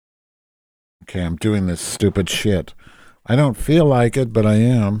Okay, I'm doing this stupid shit. I don't feel like it, but I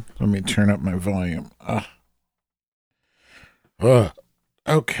am. Let me turn up my volume.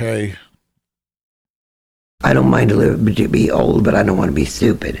 Okay. I don't mind to be old, but I don't want to be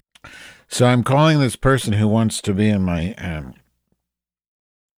stupid. So I'm calling this person who wants to be in my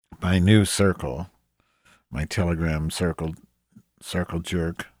my new circle, my Telegram circle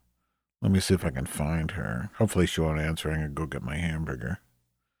jerk. Let me see if I can find her. Hopefully she won't answer. I'm going to go get my hamburger.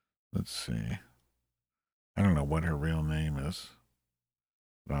 Let's see. I don't know what her real name is,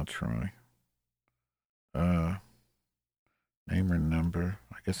 but I'll try. Name or number.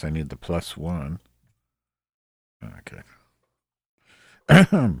 I guess I need the +1. Okay.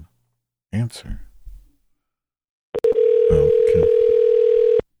 Answer. Okay.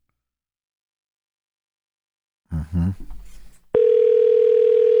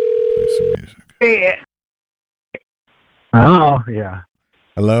 Play some music. Yeah. Oh, yeah.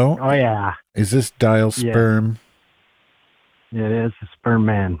 Hello? Oh, yeah. Is this Dial Sperm? Yeah, it is a sperm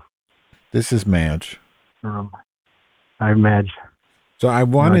man. This is Madge. I'm Madge. So I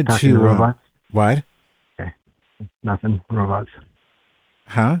wanted to... robots? What? Okay. Nothing. Robots.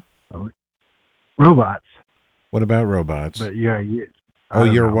 Huh? Robots. What about robots? But you're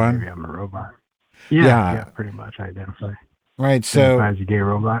one? Maybe I'm a robot. Yeah, pretty much identify. Right, so... As a gay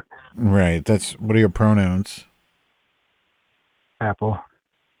robot. Right, what are your pronouns? Apple.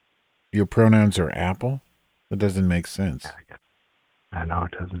 Your pronouns are Apple? That doesn't make sense. Yeah, I know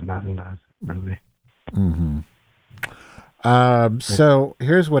it doesn't. Nothing does, really. So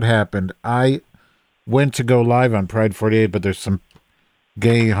here's what happened. I went to go live on Pride 48, but there's some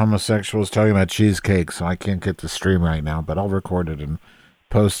gay homosexuals talking about cheesecake, so I can't get the stream right now, but I'll record it and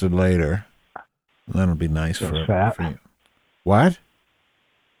post it later. And that'll be nice for you. What?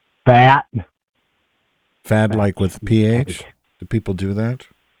 Fat. Fat like with PH? Do people do that?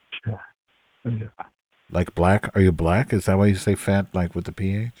 Yeah. Like black? Are you black? Is that why you say fat like with the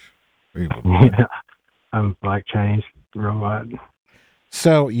PH? Yeah. I'm Black Chinese robot.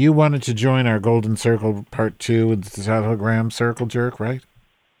 So you wanted to join our Golden Circle Part 2 with the Telegram Circle Jerk, right?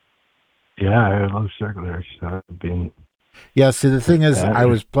 Yeah, I love circle jerks. Yeah, see, the thing is, I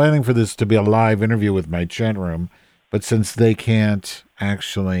was planning for this to be a live interview with my chat room, but since they can't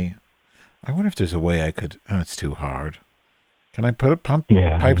actually... I wonder if there's a way I could... Oh, it's too hard. Can I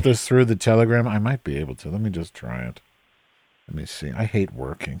pipe this through the Telegram? I might be able to. Let me just try it. Let me see. I hate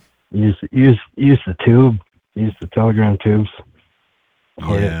working. Use the tube. Use the Telegram tubes.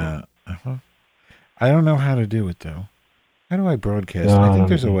 Yeah. I don't know how to do it, though. How do I broadcast? I think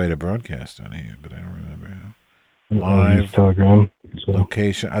there's a way to broadcast on here, but I don't remember how. Live. Telegram.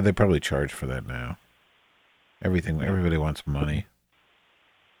 Location. They probably charge for that now. Everybody wants money.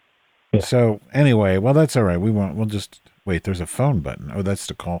 Yeah. So, anyway, well, that's all right. We'll just... Wait, there's a phone button. Oh, that's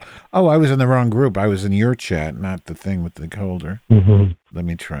the call. Oh, I was in the wrong group. I was in your chat, not the thing with the holder. Mm-hmm. Let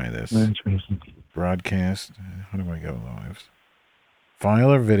me try this. Broadcast. How do I go live?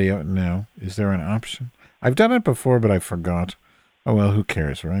 File or video? No. Is there an option? I've done it before, but I forgot. Oh, well, who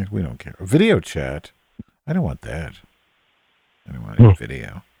cares, right? We don't care. Video chat? I don't want that. I don't want a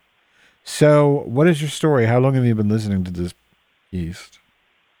video. So, what is your story? How long have you been listening to this beast?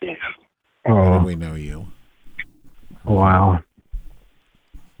 Yeah. How do we know you? Wow.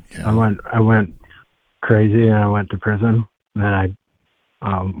 Yeah. I went crazy and I went to prison. And then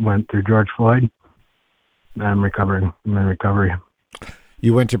I went through George Floyd. And I'm recovering. I'm in recovery.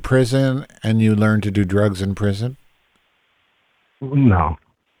 You went to prison and you learned to do drugs in prison? No.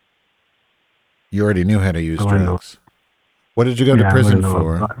 You already knew how to use drugs. What did you go to prison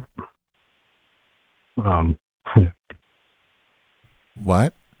for?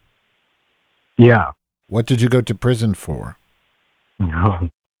 What? Yeah. What did you go to prison for? A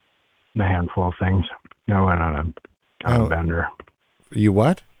handful of things. I went on a bender. You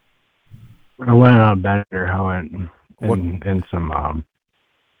what? I went on a bender. I went in some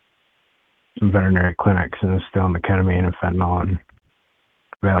veterinary clinics and instilled ketamine and fentanyl and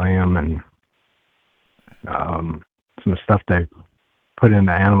Valium and some stuff they put in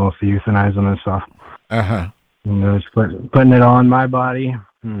the animals to euthanize them and stuff. Uh-huh. And I was putting it all in my body.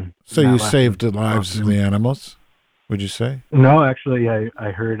 So you saved the lives of the animals, would you say? No, actually, I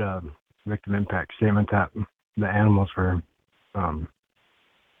heard a victim impact statement that the animals were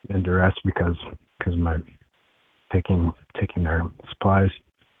in duress because of my taking their supplies.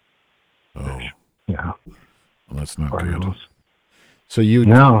 Oh. Yeah. Well, that's not good. Animals. So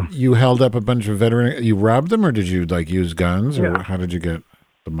you held up a bunch of veteran. You robbed them, or did you use guns, or how did you get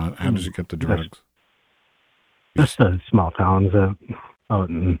the money? How did you get the drugs? Just small towns out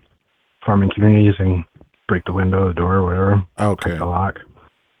in farming communities and break the window, the door, whatever. Okay. Break the lock.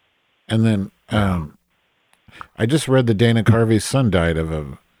 And then, I just read that Dana Carvey's son died of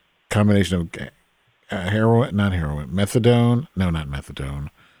a combination of not heroin, methadone. No, not methadone.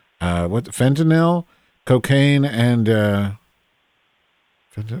 Fentanyl, cocaine, and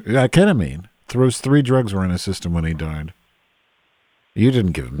ketamine. Those 3 drugs were in his system when he died. You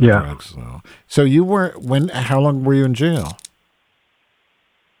didn't give him the drugs, though. So you were how long were you in jail?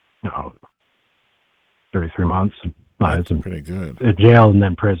 No, 33 months. That's pretty good. Jail and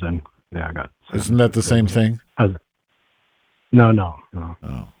then prison. Yeah, I got. Isn't that the same thing? No.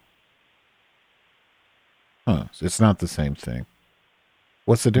 Oh. Huh. It's not the same thing.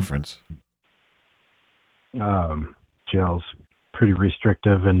 What's the difference? Jail's pretty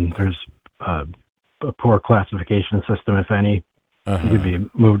restrictive, and there's a poor classification system, if any. You could be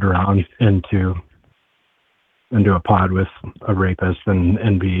moved around into a pod with a rapist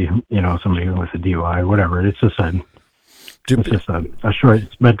and be, somebody with a DUI, whatever. It's just a short.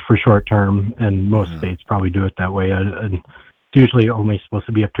 It's meant for short term, and most states probably do it that way. And it's usually only supposed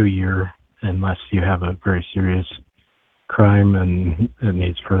to be up to a year, unless you have a very serious crime and it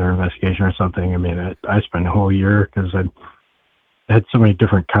needs further investigation or something. I mean, I spent a whole year because I had so many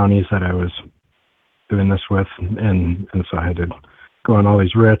different counties that I was doing this with, and so I had to go on all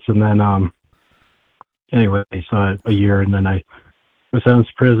these writs, and then anyway, so a year, and then I was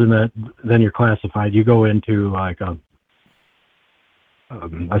sentenced to prison. Then you're classified. You go into like a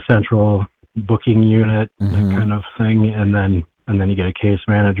central booking unit kind of thing, and then you get a case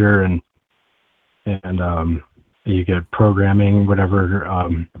manager, and you get programming, whatever.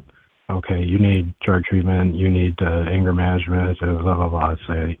 Okay, you need drug treatment, you need anger management, blah blah blah.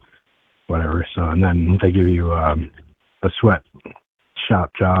 Say whatever. So, and then they give you a sweat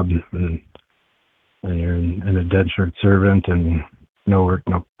shop job, and you're an indentured servant, and no work,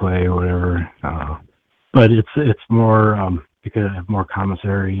 no play, whatever. But it's more you could have more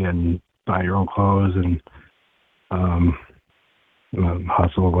commissary and buy your own clothes and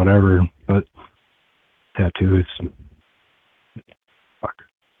hustle, whatever. But tattoos,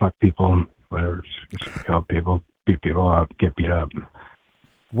 fuck people, whatever. Just help people, beat people up, get beat up.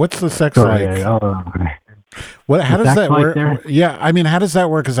 What's the sex like? How does that work? Yeah, I mean, how does that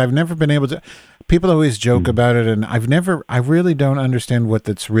work? Because I've never been able to. People always joke about it, and I really don't understand what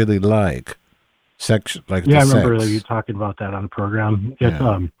that's really like. Sex, like I remember you talking about that on the program. It's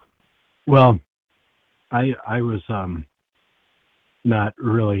well, I was not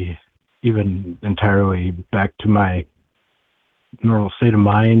really even entirely back to my normal state of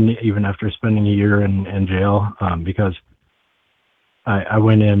mind, even after spending a year in jail, because I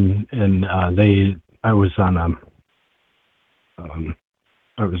went in and I was on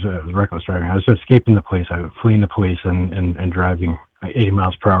I was reckless driving. I was escaping the police. I was fleeing the police and driving 80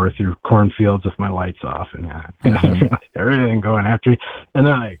 miles per hour through cornfields with my lights off and everything going after me. And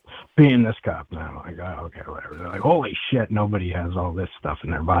then I being this cop, and I'm like, oh, okay, whatever. They're like, holy shit, nobody has all this stuff in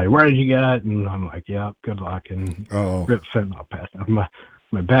their body. Where did you get it? And I'm like, yeah, good luck. And ripped fentanyl past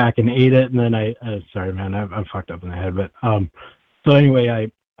my back and ate it. And then I sorry, man, I'm fucked up in the head. But so anyway,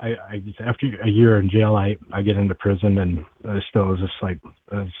 I after a year in jail, I get into prison, and I still was just like,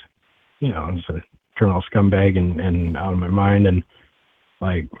 I was a criminal scumbag and out of my mind, and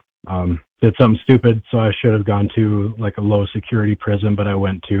like did something stupid. So I should have gone to like a low security prison, but I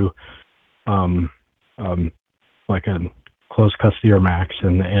went to like a close custody or max,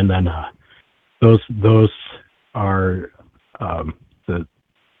 and then those are the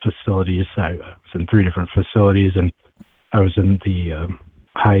facilities. I was in 3 different facilities, and I was in the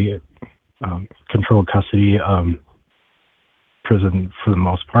high controlled custody prison for the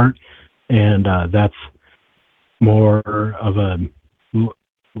most part, and that's more of a,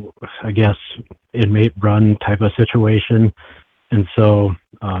 I guess, inmate run type of situation. And so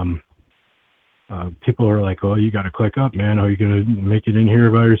people were like, oh, you got to click up, man. Are you going to make it in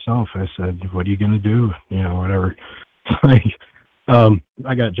here by yourself? I said, what are you going to do? Whatever. Like,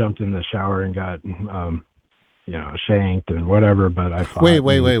 I got jumped in the shower and got shanked and whatever, but I fought.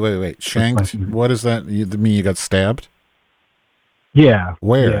 Wait. Shanked? What is that? You mean you got stabbed? Yeah.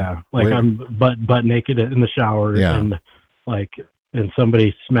 Where? Yeah. Like Where? I'm butt naked in the shower, and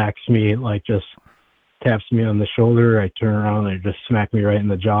somebody smacks me, like just taps me on the shoulder. I turn around and they just smack me right in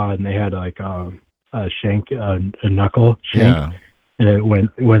the jaw, and they had like a shank, a knuckle shank, and it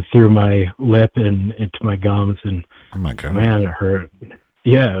went through my lip and into my gums, and oh my God, man, it hurt.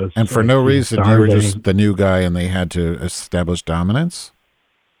 Yeah, it was, and for no reason, you were just the new guy, and they had to establish dominance.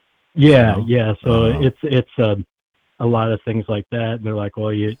 Yeah. So it's a lot of things like that. And they're like,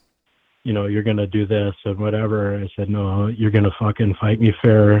 well, you're gonna do this and whatever. I said, no, you're gonna fucking fight me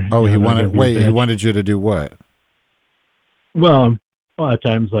fair. Oh, he wanted you to do what? Well, a lot of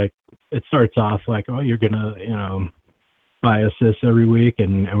times, like, it starts off like, oh, you're gonna, you know, buy us this every week,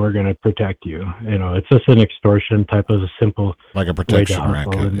 and we're gonna protect you. You know, it's just an extortion type of a simple like a protection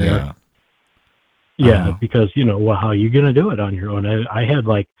racket. Yeah. Yeah, because, you know, well, how are you gonna do it on your own? I had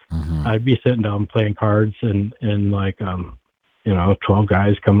like, I'd be sitting down playing cards, and like, you know, 12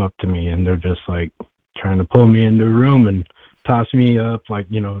 guys come up to me, and they're just like trying to pull me into a room and toss me up, like,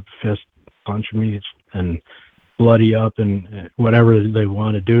 you know, fist punch me and bloody up and whatever they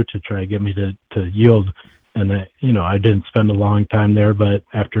want to do to try to get me to yield. And you know, I didn't spend a long time there, but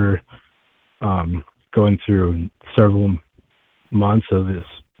after going through several months of this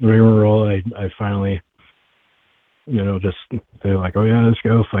rigmarole, I finally, you know, just, they're like, oh yeah, let's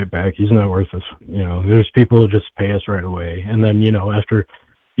go fight back. He's not worth us. You know, there's people who just pay us right away. And then, you know, after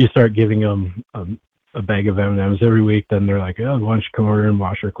you start giving them a bag of M&Ms every week, then they're like, oh, why don't you come over and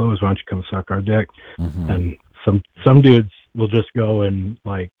wash our clothes? Why don't you come suck our dick? And some dudes will just go and,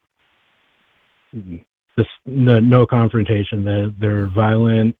 like, just no confrontation. They're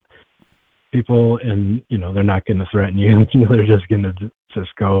violent people, and, you know, they're not going to threaten you. They're just going to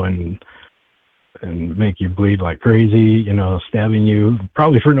just go and make you bleed like crazy, you know, stabbing you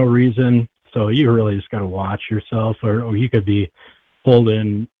probably for no reason. So you really just got to watch yourself, or you could be pulled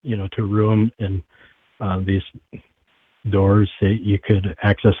in, you know, to a room, and these doors that you could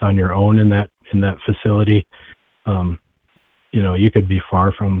access on your own in that facility. You know, you could be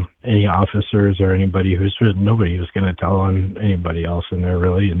far from any officers or anybody nobody was going to tell on anybody else in there,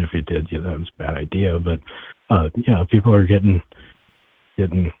 really. And if you did, yeah, that was a bad idea. But, yeah, people are getting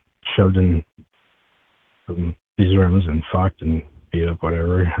shoved in these rooms and fucked and beat up,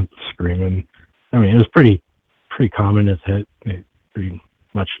 whatever, screaming. I mean, it was pretty common. It's pretty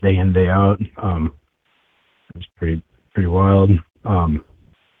much day in, day out. It was pretty wild. You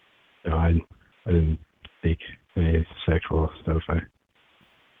know, I didn't seek any sexual stuff. I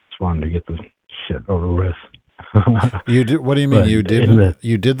just wanted to get the shit over with. You did? What do you mean? You did?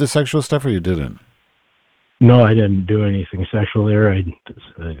 You did the sexual stuff, or you didn't? No, I didn't do anything sexual there.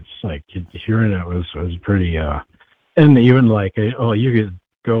 It's like, hearing it was pretty. And even like, oh, you could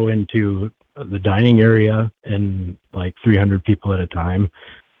go into the dining area and like 300 people at a time,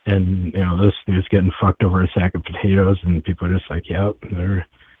 and, you know, this dude's getting fucked over a sack of potatoes, and people are just like, yep, they're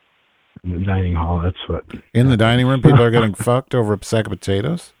in the dining hall. That's what. In the dining room, people are getting fucked over a sack of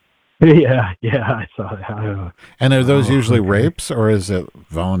potatoes? Yeah, I saw that. And are those usually rapes, or is it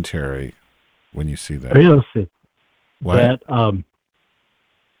voluntary when you see that? Yes, What? That,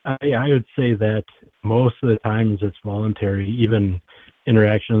 I would say that most of the times it's voluntary, even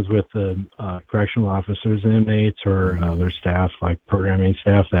interactions with the correctional officers and inmates, or their staff, like programming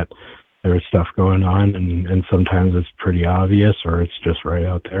staff, that there's stuff going on, and sometimes it's pretty obvious, or it's just right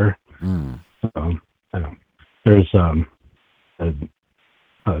out there. There's a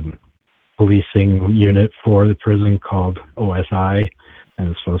policing unit for the prison called OSI, and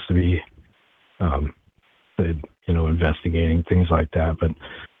it's supposed to be, you know, investigating things like that. But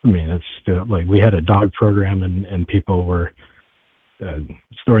I mean, it's still, like, we had a dog program, and people were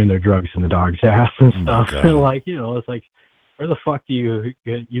storing their drugs in the dog's ass and stuff. And, like, you know, it's like, where the fuck do you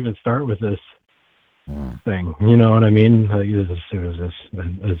even start with this thing? You know what I mean? Like, it was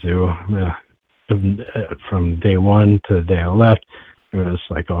a zoo. From day one to the day I left, it was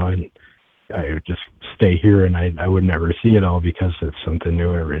like, oh, I would just stay here, and I would never see it all, because it's something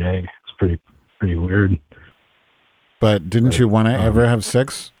new every day. It's pretty weird. But didn't you want to ever have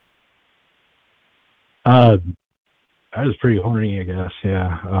sex? I was pretty horny, I guess.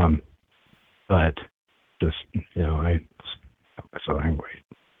 Yeah. But just, you know, I can wait.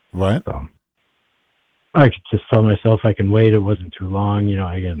 What? So I could just tell myself I can wait. It wasn't too long. You know,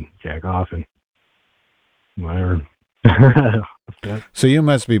 I can jack off and whatever. So you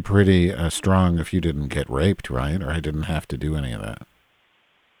must be pretty strong if you didn't get raped, right? Or I didn't have to do any of that.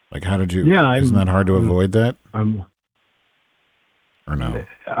 Like, how did you? Yeah, isn't that hard to avoid that? Or no?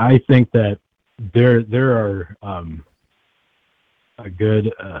 I think that there are a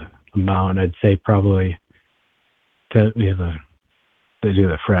good amount. I'd say probably they do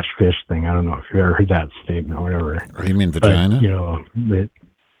the fresh fish thing. I don't know if you've ever heard that statement or whatever. Or you mean vagina? But, you know,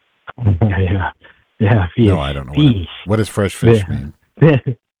 yeah. Fish. No, I don't know. What does fresh fish mean?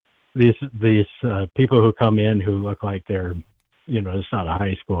 These people who come in who look like they're, you know, it's not a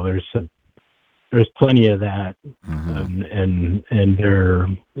high school. There's plenty of that, and they're,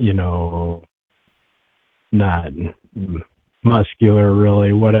 you know, not muscular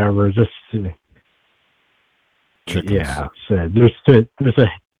really, whatever. Just chickens. Yeah. So there's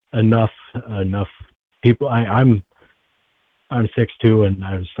enough people. I'm 6'2", and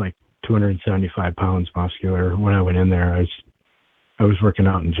I was like 275 pounds muscular when I went in there. I was working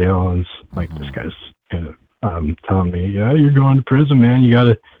out in jail, and like this guy's kind of telling me, "Yeah, you're going to prison, man. You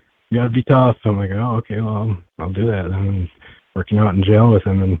gotta be tough." I'm like, "Oh, okay, well, I'll do that." And I'm working out in jail with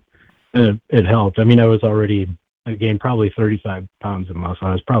him, and it helped. I mean, I gained probably 35 pounds of muscle.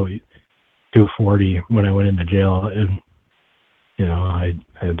 I was probably 240 when I went into jail, and I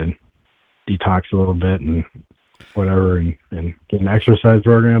had to detox a little bit and whatever, and get an exercise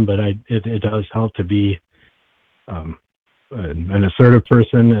program. But it does help to be an assertive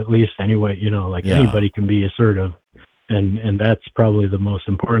person, at least anyway. Anybody can be assertive, and that's probably the most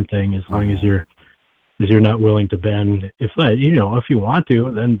important thing. As long as you're not willing to bend. If you want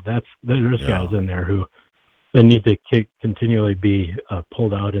to, then there's guys in there who they need to continually be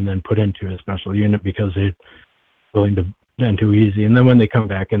pulled out and then put into a special unit because they're willing to bend too easy. And then when they come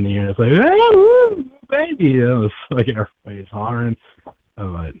back in the unit, it's like, "Hey, baby," it's like everybody's hollering.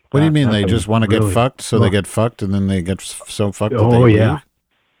 What do you mean? They just want to get fucked, so they get fucked, and then they get so fucked that they leave?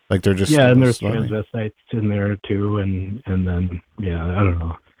 Like they're just and there's transvestites in there too, and then I don't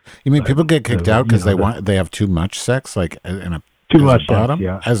know. You mean people get kicked out because they have too much sex, like in a too much bottom,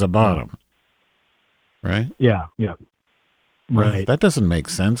 sex, as a bottom, right? Yeah. Right. That doesn't make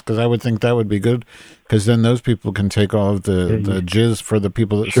sense, because I would think that would be good, because then those people can take all of the jizz for the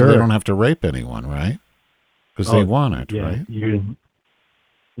people, so they don't have to rape anyone, right? Because they want it, right?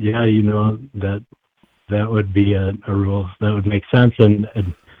 That would be a rule that would make sense, and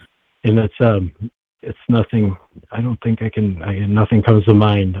it's nothing. I don't think nothing comes to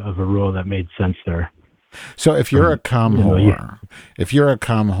mind of a rule that made sense there. So if you're a cum whore,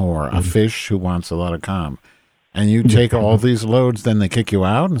 a fish who wants a lot of cum, and you take all these loads, then they kick you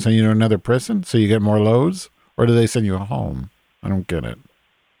out and send you to another prison so you get more loads? Or do they send you home? I don't get it.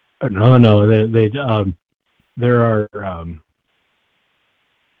 No. There are,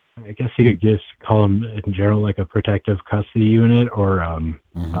 I guess you could just call them in general like a protective custody unit or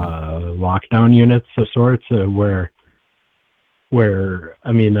lockdown units of sorts, where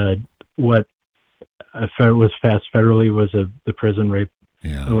I mean, what was passed federally was the Prison Rape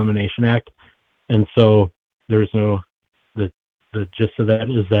Elimination Act, and so there's no the gist of that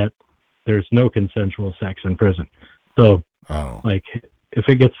is that there's no consensual sex in prison. So like if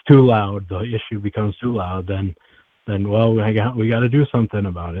it gets too loud, the issue becomes too loud, then well, we got to do something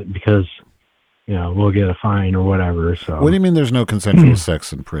about it, because we'll get a fine or whatever. So what do you mean there's no consensual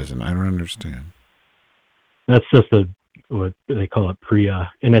sex in prison? I don't understand. That's just what they call it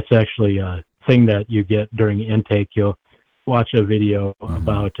PREA, and it's actually a thing that you get during intake. You'll watch a video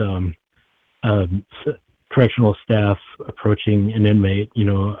about correctional staff approaching an inmate,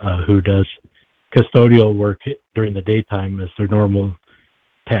 who does custodial work during the daytime as their normal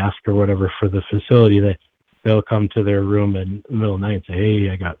task or whatever for the facility. They'll come to their room in the middle of the night and say, "Hey,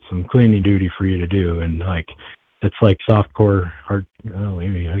 I got some cleaning duty for you to do." And like, it's like softcore,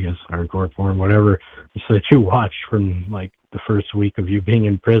 hardcore porn, whatever. So that you watch from like the first week of you being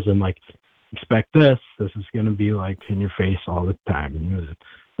in prison, like, expect this. This is going to be like in your face all the time.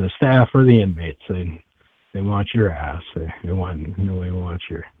 The staff or the inmates, they want your ass. They want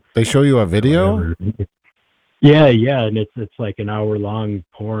your. They show you a video. Whatever. Yeah, and it's like an hour-long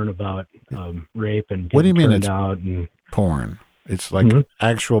porn about rape and what do you mean it's out and porn? It's like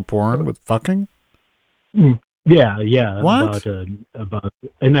actual porn with fucking. Yeah. What? About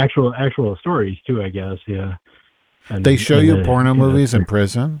and actual stories too, I guess. Yeah. And, they show you porno movies in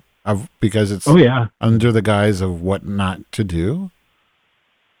prison because it's under the guise of what not to do.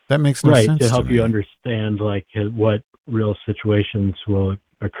 That makes no sense. Right, to help you understand like what real situations will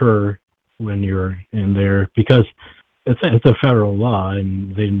occur when you're in there, because it's a federal law,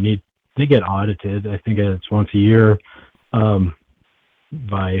 and they get audited. I think it's once a year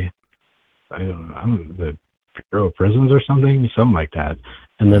by the Bureau of Prisons or something like that,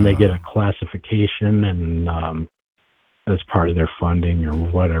 and then they get a classification, and as part of their funding or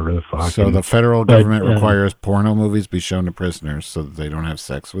whatever the fuck. So the federal government requires porno movies be shown to prisoners so that they don't have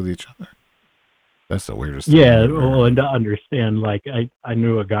sex with each other. That's the weirdest thing. Yeah, well, and to understand, like, I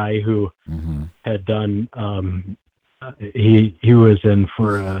knew a guy who had done, he was in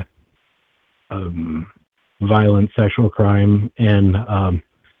for a violent sexual crime, and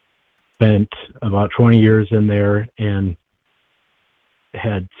spent about 20 years in there, and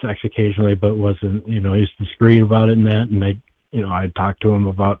had sex occasionally, but wasn't, he was discreet about it and that, and I talked to him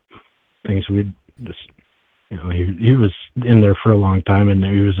about things we'd just, he was in there for a long time, and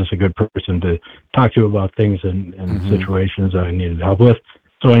he was just a good person to talk to about things and situations that I needed help with.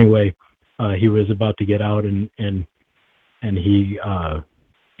 So anyway, he was about to get out, and he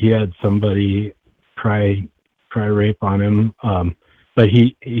had somebody try rape on him, but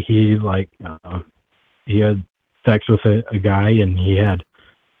he had sex with a guy, and he had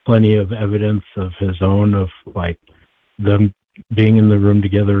plenty of evidence of his own of like them being in the room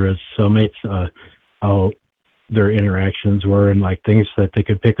together as cellmates, how their interactions were, and like things that they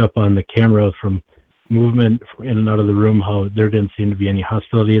could pick up on the camera from movement in and out of the room, how there didn't seem to be any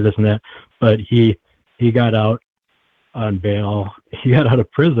hostility, this and that. But he got out on bail. He got out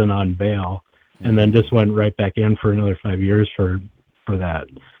of prison on bail, and then just went right back in for another 5 years for that.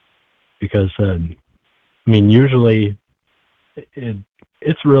 Because usually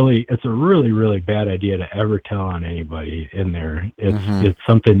it's a really bad idea to ever tell on anybody in there. It's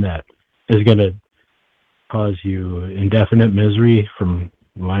something that is going to cause you indefinite misery, from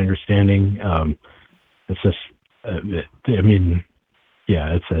my understanding. It's just,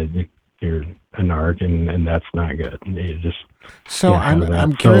 you're a narc, and that's not good. You just So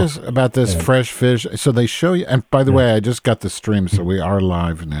I'm curious about this fresh fish. So they show you, and by the way, I just got the stream, so we are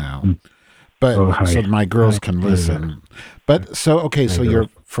live now. But so my girls can listen. But so you're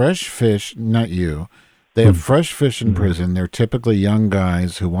fresh fish, not you. They have fresh fish in prison. They're typically young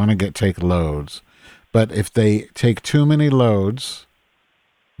guys who want to take loads. But if they take too many loads,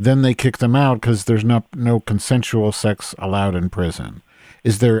 then they kick them out because there's no consensual sex allowed in prison.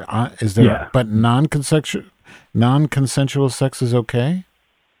 Is there? Yeah. But non-consensual sex is okay?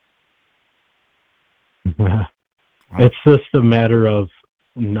 It's just a matter of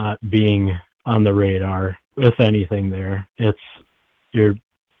not being on the radar with anything there. It's your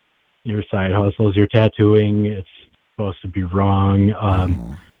side hustles, your tattooing. It's supposed to be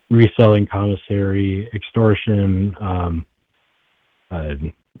wrong. Reselling commissary, extortion.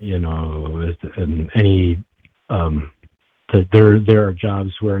 And any. There are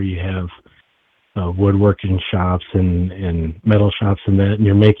jobs where you have woodworking shops and metal shops and that, and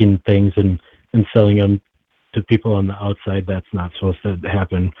you're making things and selling them to people on the outside. That's not supposed to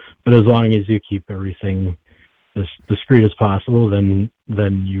happen. But as long as you keep everything as discreet as possible, then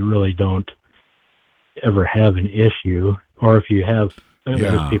you really don't ever have an issue. Or if you have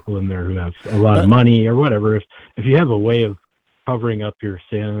there's people in there who have a lot of money or whatever, if you have a way of covering up your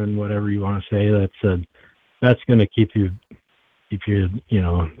sin, whatever you want to say, that's going to keep you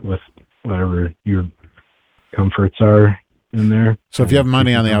with whatever your comforts are in there. So if you have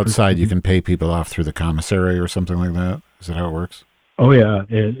money on the outside, you can pay people off through the commissary or something like that. Is that how it works? Oh yeah,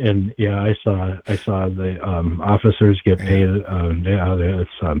 and I saw the officers get paid.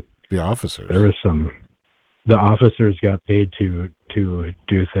 The officers. There was the officers got paid to do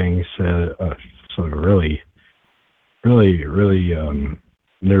things. Sort of really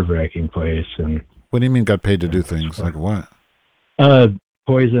nerve-wracking place. And what do you mean got paid to do things? Like what?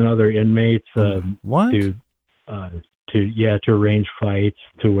 Poison other inmates. What? To arrange fights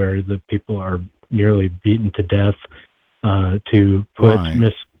to where the people are nearly beaten to death. To put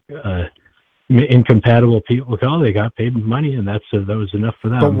incompatible people. Well, they got paid money, and that was enough for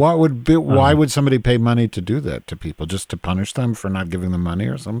them. But why would somebody pay money to do that to people? Just to punish them for not giving them money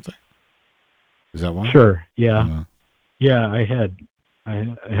or something? Is that why? Sure. Yeah. Yeah. I had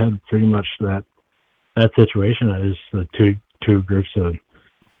pretty much that situation. Is the two groups of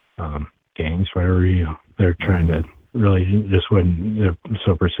gangs, whatever they're trying to really just wouldn't. They're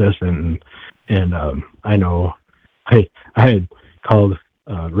so persistent, and I know I had called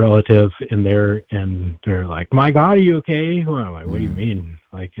a relative in there, and they're like, "My God, are you okay?" Well, I'm like, "What do you mean?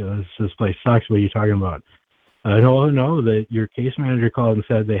 Like, this place sucks. What are you talking about?" No, that your case manager called and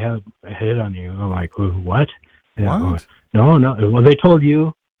said they had a hit on you. I'm like, what? What? No. Well, they told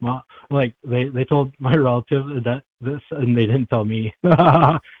you. Well, like they told my relative that this, and they didn't tell me.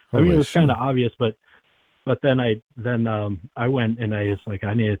 I mean, it was kind of obvious, but then I went and I was like,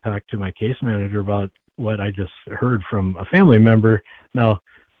 I need to talk to my case manager about what I just heard from a family member. Now,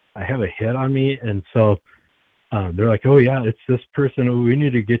 I have a hit on me, and so they're like, oh yeah, it's this person. We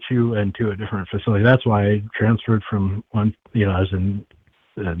need to get you into a different facility. That's why I transferred from one. I was in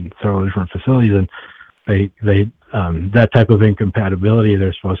several different facilities, and they that type of incompatibility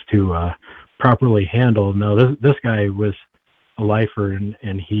they're supposed to properly handle. No, this guy was a lifer,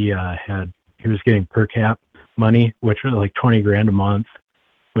 and he was getting per cap money, which was like $20,000 a month.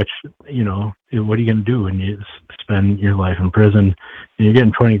 Which, what are you going to do when you spend your life in prison and you're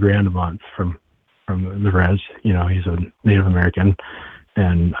getting $20,000 a month from the res? He's a Native American,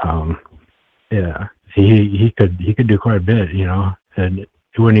 and he could do quite a bit, and it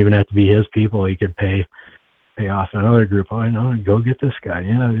wouldn't even have to be his people. He could pay off another group. Oh, I know, go get this guy.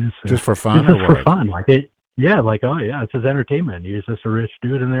 Just for fun, just for fun, like it. Yeah, like it's his entertainment. He's just a rich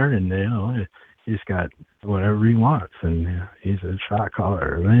dude in there, and he's got whatever he wants, and he's a shot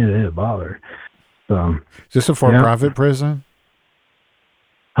caller, a baller. So, is this a for-profit prison?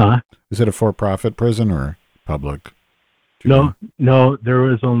 Huh? Is it a for-profit prison or public? No, there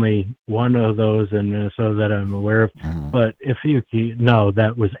was only one of those in Minnesota that I'm aware of. But if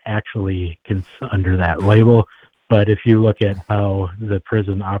that was actually under that label. But if you look at how the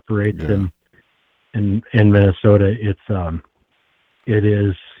prison operates in Minnesota, it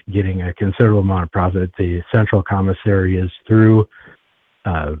is getting a considerable amount of profit. The central commissary is through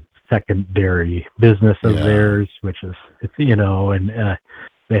secondary business of theirs, which is and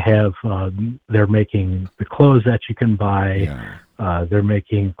they have they're making the clothes that you can buy. They're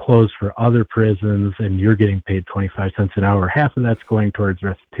making clothes for other prisons, and you're getting paid 25 cents an hour. Half of that's going towards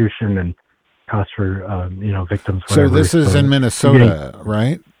restitution and costs for victims. So this is in Minnesota,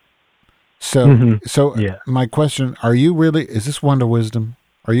 right? So my question: is this Wonder Wisdom?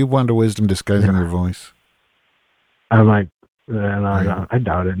 Are you Wonder Wisdom disguising your voice? I might. I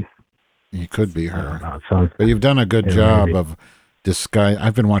doubt it. You could be her, but you've done a good job of disguise.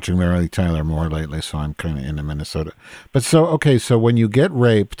 I've been watching Mary Tyler Moore lately, so I'm kind of into Minnesota. But so when you get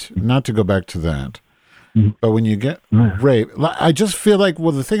raped, not to go back to that, but when you get raped, I just feel like,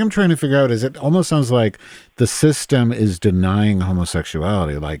 the thing I'm trying to figure out is it almost sounds like the system is denying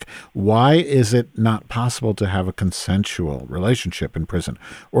homosexuality. Like, why is it not possible to have a consensual relationship in prison?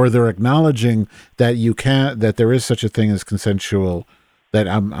 Or they're acknowledging that that there is such a thing as consensual, that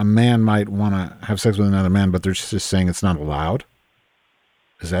a man might want to have sex with another man, but they're just saying it's not allowed.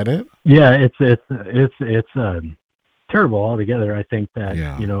 Is that it? Yeah, it's terrible altogether. I think that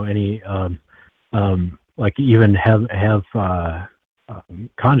any like even have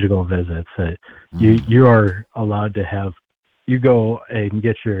conjugal visits. You are allowed to have. You go and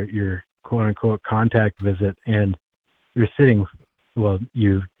get your quote unquote contact visit, and you're sitting. Well,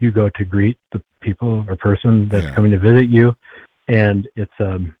 you go to greet the people or person that's coming to visit you, and it's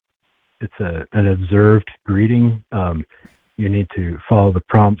an observed greeting. You need to follow the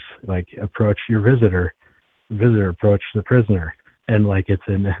prompts, like approach your visitor approach the prisoner, and like it's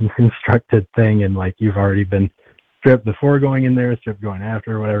an instructed thing, and like you've already been stripped before going in there, stripped going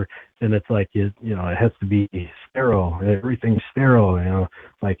after, or whatever, and it's like it has to be sterile, everything's sterile,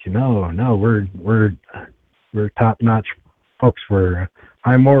 like no, we're top notch folks, we're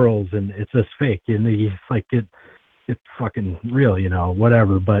high morals, and it's just fake, and it's like it's fucking real,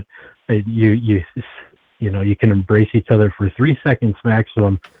 whatever, but you can embrace each other for 3 seconds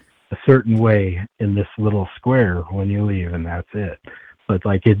maximum a certain way in this little square when you leave, and that's it. But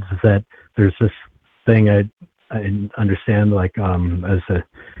like it's that there's this thing I understand, like I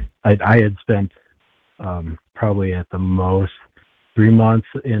had spent probably at the most 3 months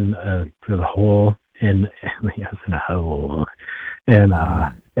in the hole in a hole, and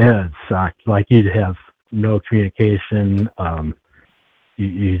it sucked. Like you'd have no communication.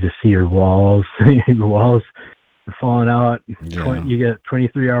 You just see your walls. Your walls are falling out. You get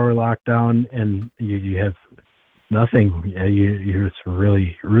 23-hour lockdown, and you have nothing. You're just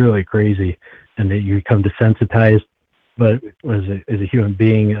really, really crazy, and that you become desensitized. But as a human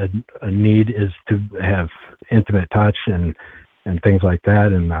being, a need is to have intimate touch and things like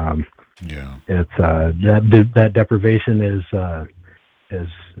that. And it's that deprivation is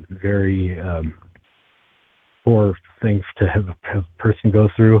very poor things to have a person go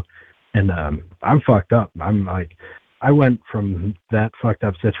through, and I'm fucked up. I'm like, I went from that fucked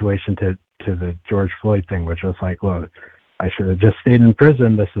up situation to the George Floyd thing, which was like, well, I should have just stayed in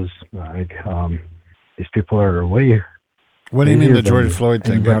prison. This is like, these people are way. What do you mean the George Floyd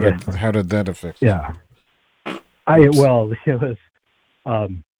thing? How did that affect? Yeah, it was.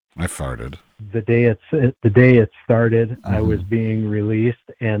 I farted the day it started. Mm-hmm. I was being released,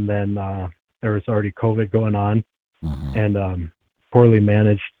 and then there was already COVID going on, and poorly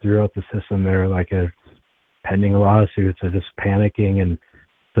managed throughout the system. There, like pending lawsuits, are just panicking, and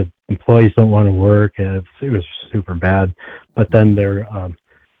the employees don't want to work. And it was super bad. But then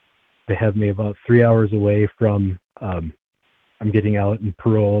they have me about 3 hours away from. I'm getting out and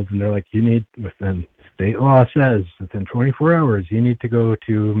paroled, and they're like, you need, within state law says within 24 hours, you need to go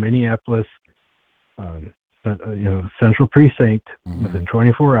to Minneapolis, Central Precinct within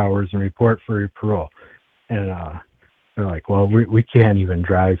 24 hours and report for your parole. And they're like, well, we can't even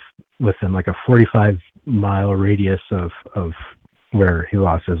drive within like a 45-mile radius of where he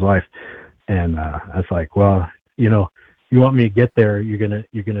lost his life. And I was like, well, you want me to get there, you're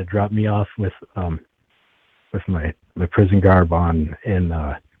gonna drop me off with my prison garb on in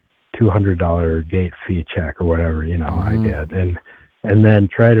 $200 gate fee check or whatever, I did, and then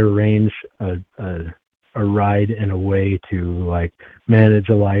try to arrange a ride in a way to like manage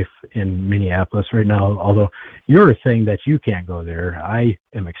a life in Minneapolis right now. Although you're saying that you can't go there, I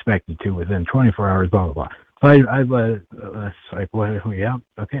am expected to within 24 hours, blah blah blah. So I like, well, yeah,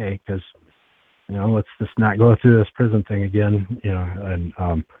 okay, because let's just not go through this prison thing again, and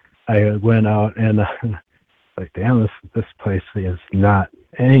I went out and like, damn, this place is not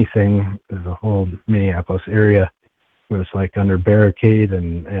anything. There's a whole Minneapolis area was like under barricade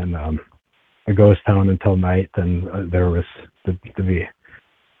and a ghost town until night. Then there was the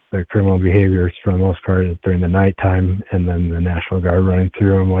criminal behaviors for the most part during the nighttime, and then the National Guard running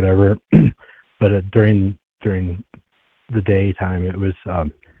through and whatever. But during the daytime, it was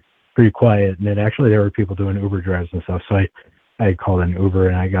pretty quiet, and there were people doing Uber drives and stuff. So I had called an Uber,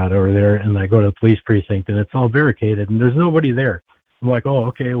 and I got over there, and I go to the police precinct, and it's all barricaded, and there's nobody there. I'm like, oh,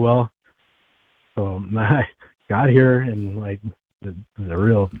 okay, well. So I got here, and like the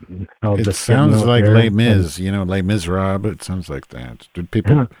real. It sounds like Les Mis, Les Miserables. It sounds like that. Did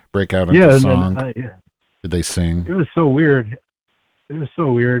people break out into song? Did they sing? It was so weird.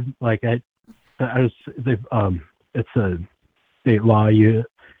 Like it's a state law. In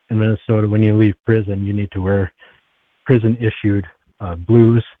Minnesota, when you leave prison, you need to wear prison-issued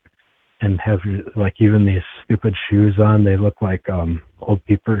blues and have like even these stupid shoes on. They look like old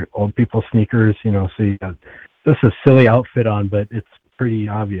people sneakers, So you got this is a silly outfit on, but it's pretty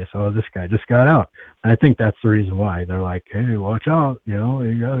obvious. Oh, this guy just got out. And I think that's the reason why they're like, hey, watch out,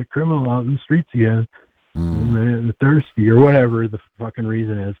 you got a criminal out in the streets again. They're thirsty or whatever the fucking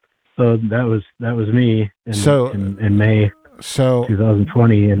reason is. So that was me in May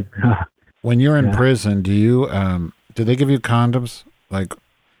 2020. And when you're in prison, do they give you condoms? Like,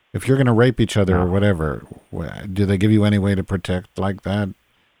 if you're going to rape each other or whatever, do they give you any way to protect like that?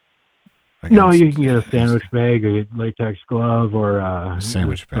 No, you can get a sandwich bag, a latex glove, or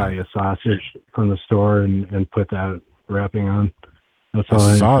sandwich bag. Probably a sausage from the store and put that wrapping on. That's all.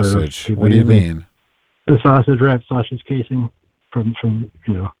 A sausage? What do you mean? The sausage casing from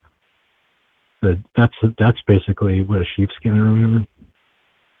that's basically what a sheepskin. Remember,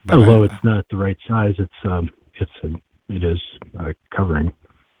 although it's not the right size, it is covering.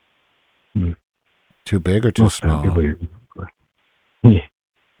 Too big or too small? Yeah.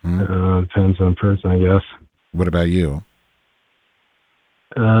 Depends on person, I guess. What about you?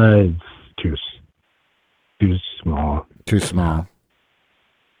 It's too small. Too small?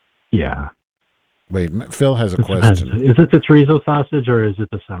 Yeah. Wait, Phil has a question. Is it the chorizo sausage or is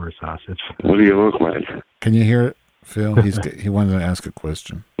it the summer sausage? What do you look like? Can you hear it, Phil? He wanted to ask a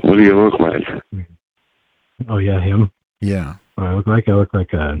question. What do you look like? Oh, yeah, him? Yeah. I look like a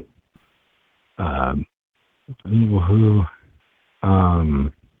who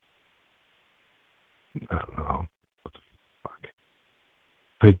I don't know. What the fuck?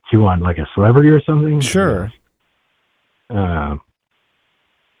 But do you want like a celebrity or something? Sure.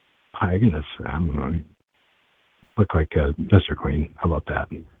 I guess I'm gonna look like Mr. Clean. How about that?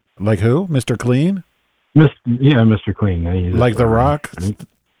 Like who? Mr. Clean? Mr. Clean. Like The Rock?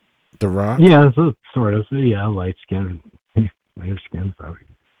 The Rock? Yeah, so, sort of. Yeah, light skin. Lighter skin, probably.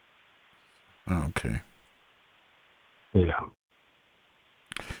 Oh, okay. Yeah.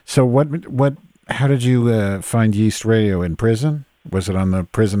 So how did you find Yeast Radio in prison? Was it on the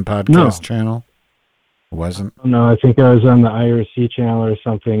prison podcast channel? It wasn't? No, I think I was on the YR1632 channel or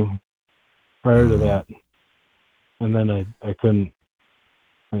something prior to that. And then I couldn't,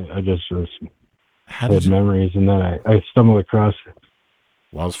 I just had memories, and then I stumbled across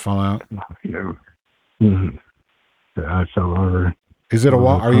Walls Fall Out? I fell over. Is it a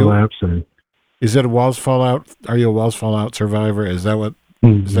wall? Is it a Walls Fall Out? Are you a Walls Fall Out survivor? Is that what?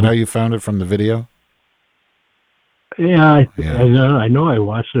 Is that how you found it from the video? Yeah, I know. I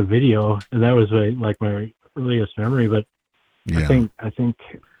watched a video, and that was my earliest memory. But I think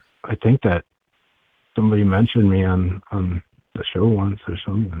that somebody mentioned me on the show once or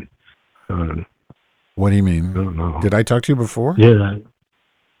something. What do you mean? I don't know. Did I talk to you before? Yeah,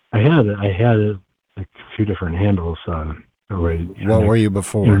 I had like a few different handles. What were you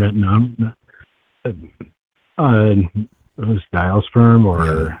before? Internet it was Dial Sperm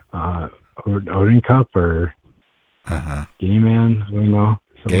or Odin Cup or Gay Man. I don't know.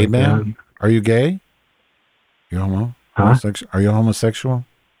 Gay Man? Are you gay? You homo? Huh? Are you homosexual?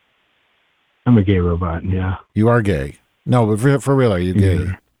 I'm a gay robot. Yeah. You are gay. No, but for real, are you gay?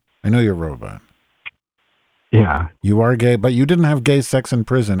 Yeah. I know you're a robot. Yeah. You are gay, but you didn't have gay sex in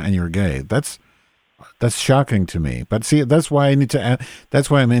prison, and you're gay. That's shocking to me. But see, that's why that's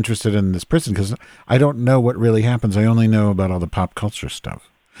why I'm interested in this prison, because I don't know what really happens. I only know about all the pop culture stuff.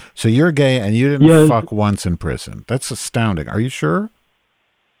 So you're gay and you didn't fuck once in prison. That's astounding. Are you sure?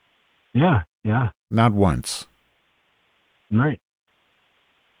 Yeah. Yeah. Not once. Right.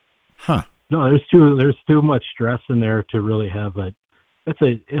 Huh. No, there's too much stress in there to really have a.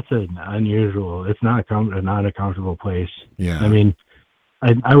 It's an unusual. It's not a comfortable place. Yeah. I mean,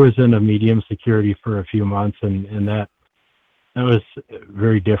 I was in a medium security for a few months, and that was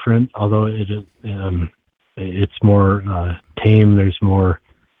very different. Although it's more tame. There's more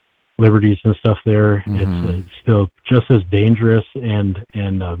liberties and stuff there. It's still just as dangerous and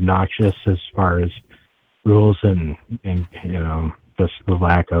obnoxious as far as rules and just the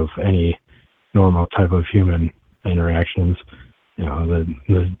lack of any normal type of human interactions.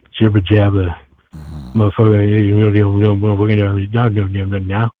 The jibber jabber motherfucker. We're gonna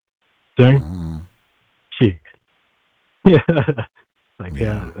now, sir. Shit. Yeah.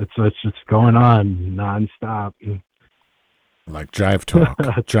 It's just going on nonstop. Like jive talk.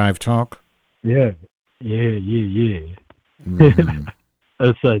 Jive talk. Yeah.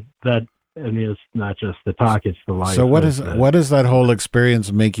 It's like that. I mean, it's not just the talk; it's the life. So, what does that whole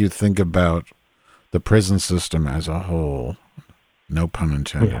experience make you think about the prison system as a whole? No pun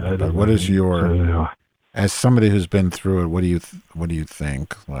intended. Yeah, but what is your, as somebody who's been through it, what do you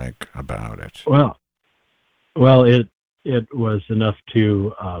think like about it? Well, it was enough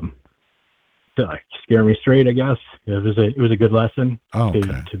to like scare me straight, I guess. It was a good lesson. Oh,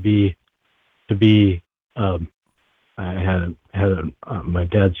 okay. To be I had my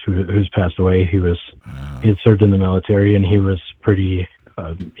dad's who's passed away. He had served in the military, and he was pretty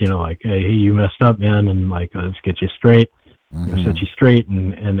like, hey, you messed up, man, and like, let's get you straight. Set you straight,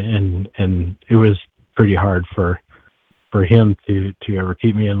 and it was pretty hard for him to ever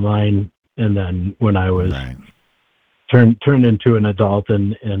keep me in line. And then when I was turned into an adult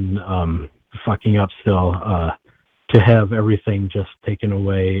and fucking up still, to have everything just taken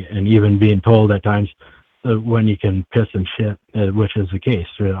away, and even being told at times when you can piss and shit, which is the case,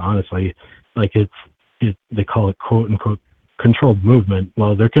 honestly. Like they call it quote unquote controlled movement.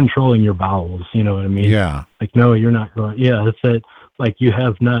 Well, they're controlling your bowels, you know what I mean? Yeah. Like, no, you're not going. Yeah, that's it. Like, you're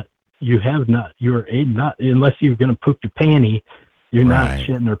not, unless you're going to poop your panty, you're not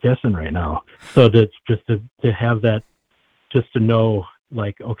shitting or pissing right now. So that's just to have that, just to know,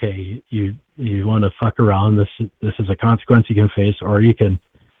 like, okay, you want to fuck around. This is a consequence you can face, or you can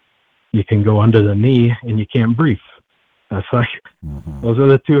go under the knee and you can't breathe. That's like, those are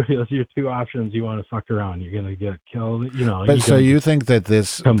your two options. You want to fuck around, you're going to get killed, But so you think that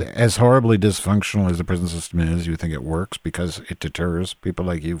this, as horribly dysfunctional as the prison system is, you think it works because it deters people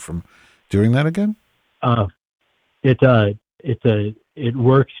like you from doing that again? It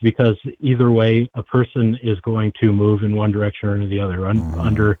works because either way, a person is going to move in one direction or the other.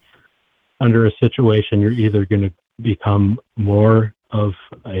 Under a situation, you're either going to become more of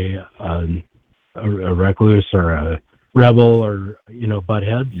a recluse or a rebel, or butt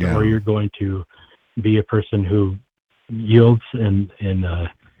heads, or you're going to be a person who yields and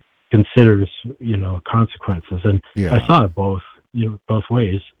considers consequences. And I saw it both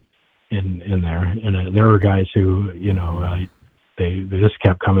ways in there. And there were guys who they just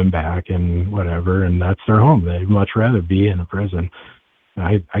kept coming back and whatever, and that's their home. They'd much rather be in a prison.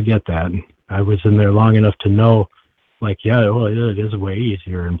 I get that. I was in there long enough to know, like, it is way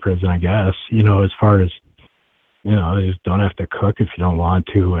easier in prison, I guess. As far as you just don't have to cook if you don't want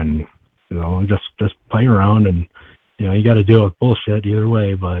to, and just play around, and you got to deal with bullshit either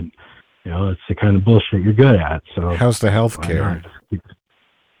way, but it's the kind of bullshit you're good at. So how's the health care? It's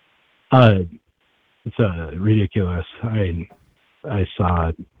ridiculous. I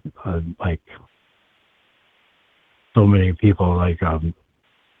saw like so many people like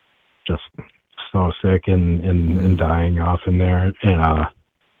just so sick and dying off in there, and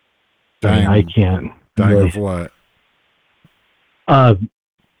dying. I can't. Dying really, of what?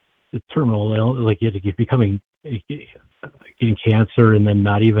 Terminal ill, like you're getting cancer, and then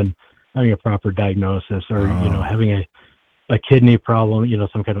not even having a proper diagnosis, or having a kidney problem,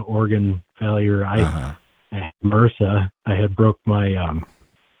 some kind of organ failure. I had MRSA. I had broke my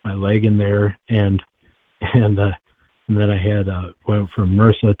my leg in there, and then I had went from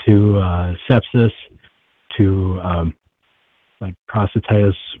MRSA to sepsis to like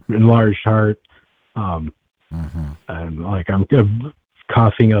prostatitis, enlarged heart. I'm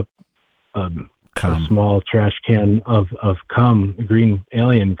coughing up a small trash can of cum, green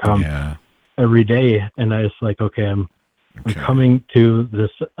alien cum, every day, and I was like, okay, I'm coming to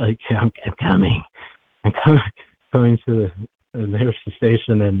this. I'm coming to the nearest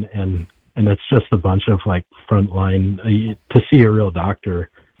station, and it's just a bunch of like frontline. To see a real doctor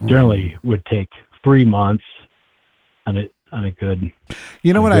generally would take 3 months, on a good.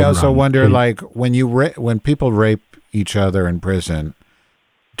 You know what I also wonder, like when people rape each other in prison,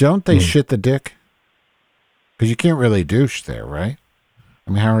 don't they shit the dick? Because you can't really douche there, right? I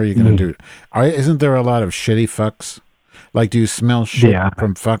mean, how are you going to do it? Isn't there a lot of shitty fucks? Like, do you smell shit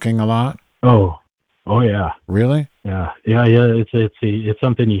from fucking a lot? Oh yeah. Really? Yeah. It's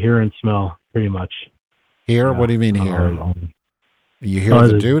something you hear and smell pretty much. Here? Yeah. What do you mean here? You hear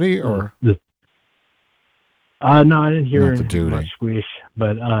the duty or? No, I didn't hear Not the duty. much squeak,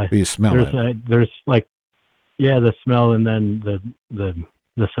 but you smell it. There's like, the smell, and then the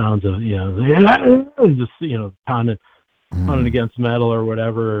sounds of just pounding against metal or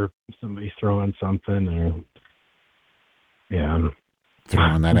whatever, or somebody throwing something, or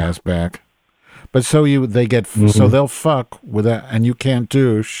throwing that ass back. But so so they'll fuck with that, and you can't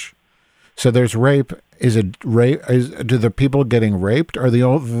douche. So there's rape. Is it rape? Do the people getting raped?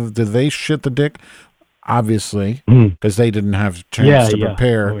 Do they shit the dick? Obviously, because they didn't have chance to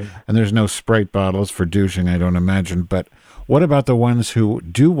prepare, and there's no Sprite bottles for douching, I don't imagine. But what about the ones who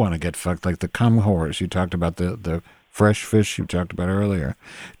do want to get fucked, like the cum whores? You talked about the fresh fish you talked about earlier.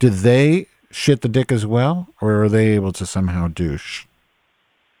 Do they shit the dick as well, or are they able to somehow douche?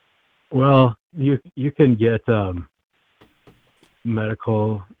 Well, you can get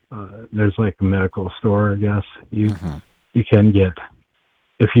medical. There's like a medical store, I guess. You can get,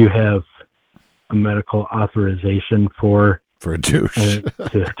 if you have a medical authorization for a douche.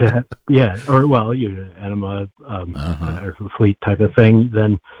 Enema, or fleet type of thing.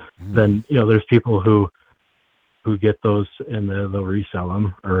 Then there's people who get those and they'll resell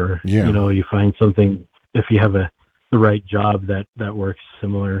them, or you find something if you have the right job that works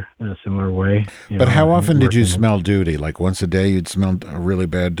in a similar way. But how often did you smell duty? Like once a day, you'd smell a really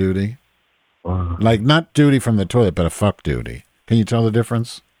bad duty. Like not duty from the toilet, but a fuck duty. Can you tell the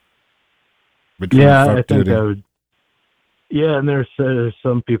difference? I think I would. Yeah, and there's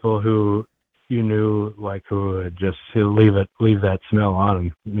some people who you knew, like, who would just leave that smell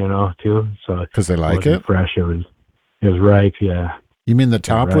on them, too. So because they like it fresh, it was ripe. Yeah. You mean the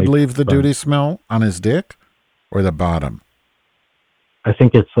top would leave the duty smell on his dick, or the bottom? I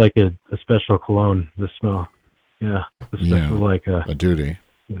think it's like a special cologne. The smell. Yeah. Like a duty.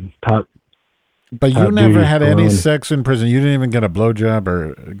 Top. But you never had any sex in prison. You didn't even get a blowjob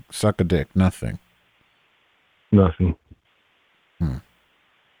or suck a dick. Nothing. Nothing.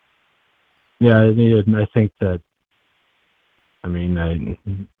 Yeah, I think that. I mean,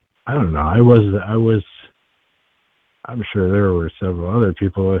 I don't know. I was. I'm sure there were several other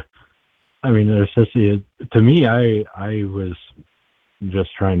people. I mean, there's just to me. I was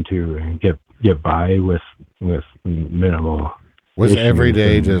just trying to get by with minimal. Was every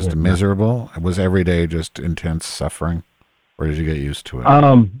day just miserable? Was every day just intense suffering, or did you get used to it?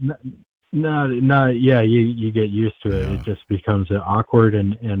 No. Yeah, you get used to it. Yeah. It just becomes awkward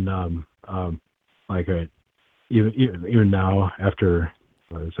and like even now after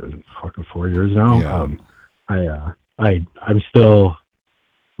what is it, fucking 4 years now. Yeah. I'm still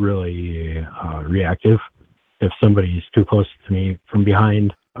really reactive if somebody's too close to me from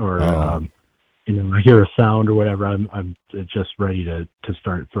behind, or I hear a sound or whatever. I'm just ready to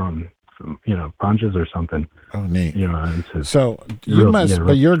start throwing some punches or something. Oh, neat. So you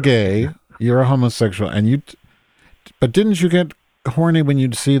but you're gay. You're a homosexual, but didn't you get horny when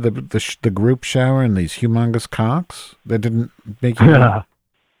you'd see the group shower and these humongous cocks? That didn't make you. I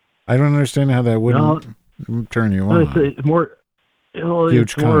don't understand how that wouldn't turn you on. It's more.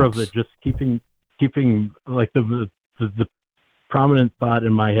 Huge it's more cocks. of it just keeping like the prominent thought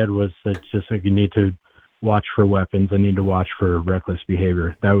in my head was that just like you need to watch for weapons. I need to watch for reckless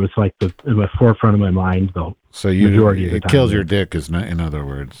behavior. That was like in the forefront of my mind. So it kills your dick, in other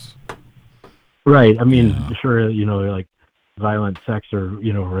words. Right. I mean, sure. Like violent sex or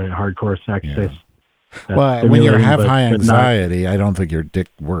hardcore sex. Yeah. Well, when you have high anxiety, I don't think your dick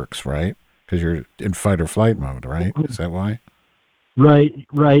works, right? Because you're in fight or flight mode, right? Is that why? Right,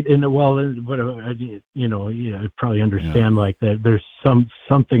 and but I probably understand like that. There's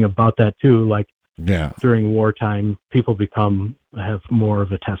something about that too. Like during wartime, people have more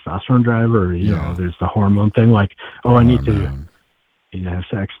of a testosterone drive, or there's the hormone thing. Like, I need to have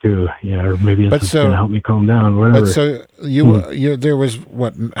sex too. Or maybe it's going to help me calm down. Whatever. But so you there was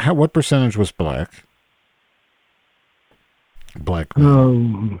what percentage was black? Black.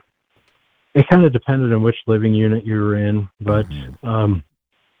 It kind of depended on which living unit you were in, but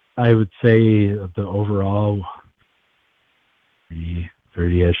I would say the overall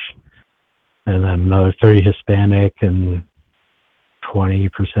 30-ish, and then another 30 Hispanic and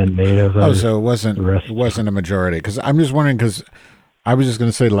 20% Native. So it wasn't a majority. Because I'm just wondering, because I was just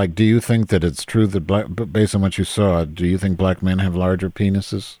going to say, like, do you think that it's true that based on what you saw, do you think black men have larger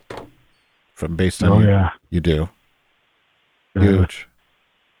penises? Based on you do. Huge.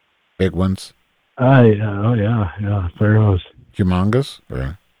 Big ones? Yeah. Very much. Humongous?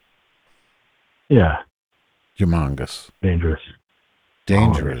 Or? Yeah. Humongous. Dangerous.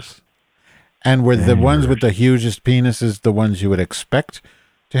 Dangerous. And were the Dang, ones you're- with the hugest penises the ones you would expect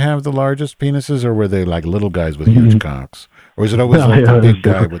to have the largest penises, or were they like little guys with huge cocks? Or was it always No, like yeah, the it big was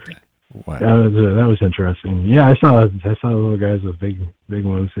guy different. with the... What? That was interesting. Yeah, I saw the little guys with big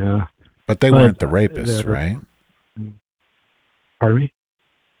ones. Yeah, But they but, weren't the rapists, they're- right? Pardon me?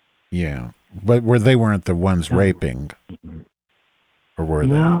 Yeah. But they weren't the ones No. raping, or were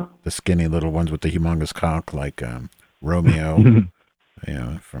No. they? The skinny little ones with the humongous cock, like Romeo,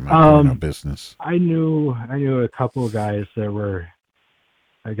 from Porno Business. I knew a couple of guys that were,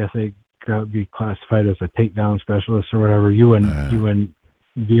 I guess they could be classified as a takedown specialist or whatever. You wouldn't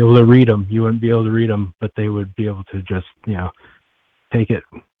be able to read them. You wouldn't be able to read them, but they would be able to just, take it.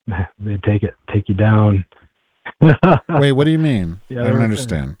 They'd take you down. Wait, what do you mean? Yeah, I don't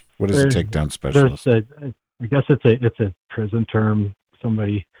understand. What is a takedown specialist? I guess it's a prison term.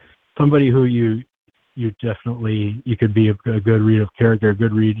 Somebody who you definitely, you could be a good read of character, a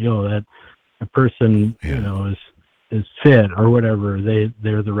good read, that a person, is fit or whatever.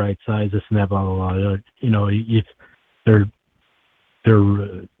 They're the right size, this and that, blah, blah, blah. They're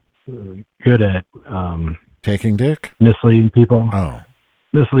good at Taking dick? misleading people. Oh.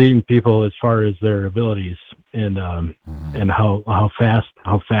 Misleading people as far as their abilities and how fast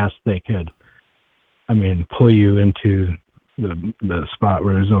they could, pull you into the spot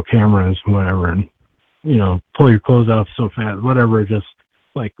where there's no cameras, whatever, and pull your clothes off so fast, whatever, just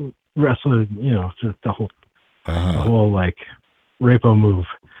like wrestle, just the whole like rapo move.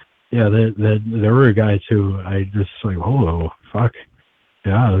 Yeah, there were guys who I just like, oh fuck,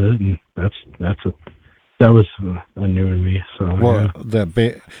 yeah, that was new to me. So well,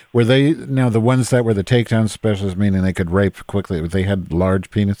 were they now the ones that were the takedown specialists, meaning they could rape quickly? They had large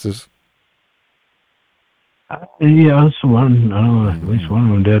penises. Yeah, that's one. I don't know. At least one of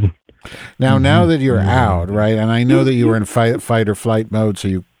them did. Now that you're out, right? And I know that you were in fight or flight mode, so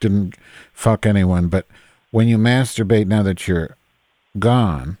you didn't fuck anyone. But when you masturbate, now that you're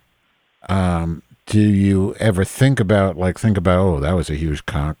gone, do you ever think about, oh, that was a huge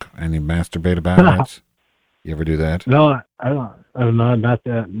cock, and you masturbate about it? You ever do that? No, I don't. I'm not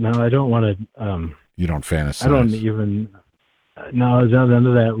that. No, I don't want to. You don't fantasize. I don't even. No, none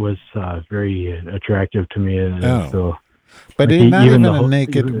of that was very attractive to me. So, but like, not even a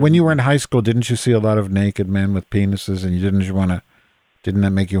naked. When you were in high school, didn't you see a lot of naked men with penises, and didn't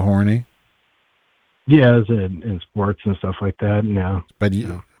that make you horny? Yeah, as in sports and stuff like that. Yeah,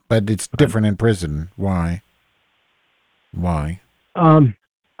 but it's different in prison. Why? I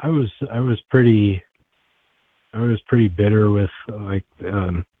was pretty bitter with I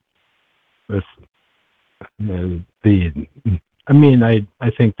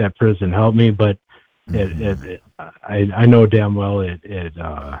think that prison helped me, but I know damn well it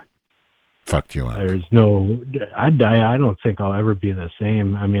fucked you up. There's no, I don't think I'll ever be the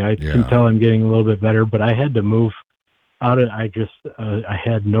same. I can tell I'm getting a little bit better, but I had to move out of, I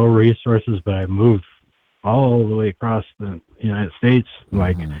had no resources, but I moved all the way across the United States.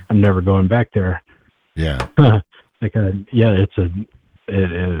 Like, I'm never going back there. Yeah. I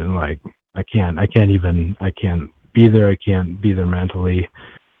can't be there. I can't be there mentally.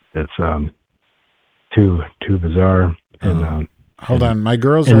 It's too bizarre. And hold on, my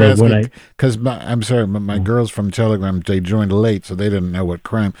girls are asking because I'm sorry, my girls from Telegram, they joined late, so they didn't know what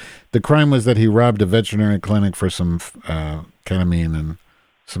crime. The crime was that he robbed a veterinary clinic for some ketamine and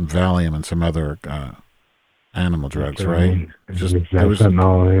some Valium and some other animal drugs, right?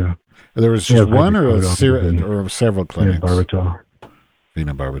 There was just one or several clinics.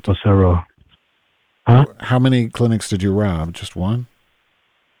 Phenobarbital. Several. Huh? How many clinics did you rob? Just one?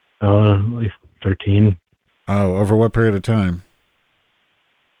 Like 13. Oh, over what period of time?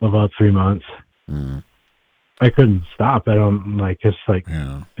 About 3 months. I couldn't stop. I don't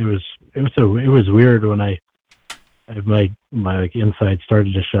it was weird when my inside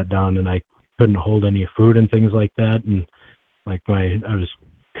started to shut down and I couldn't hold any food and things like that, and I was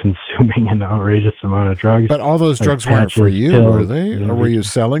consuming an outrageous amount of drugs. But all those drugs weren't for you, were they? Or were you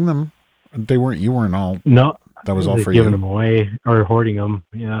selling them? They weren't. You weren't all. No, that was all for giving you. them away or hoarding them.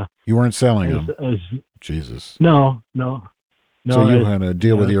 Yeah, you weren't selling them. Jesus. No. So you had to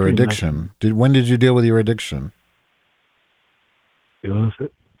deal with your addiction. When did you deal with your addiction?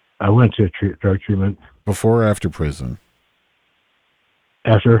 I went to drug treatment. Before or after prison?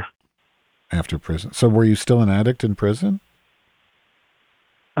 After. After prison. So were you still an addict in prison?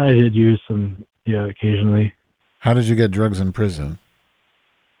 I did use some, occasionally. How did you get drugs in prison?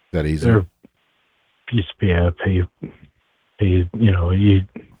 That easy? Pay.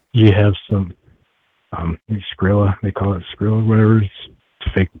 You have some Skrilla, they call it Skrilla, whatever. It's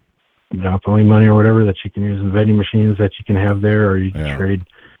fake monopoly money or whatever that you can use in vending machines that you can have there, or you can trade.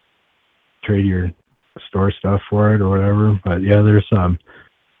 trade your store stuff for it or whatever. But yeah, there's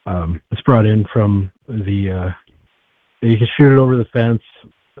it's brought in from the you can shoot it over the fence,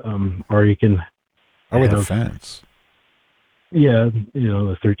 or you can over the fence. Yeah,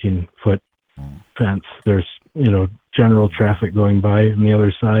 the 13-foot fence. There's general traffic going by on the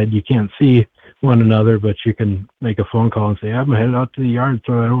other side. You can't see one another, but you can make a phone call and say, I'm headed out to the yard,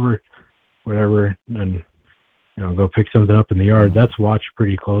 throw it over, whatever, and go pick something up in the yard. That's watched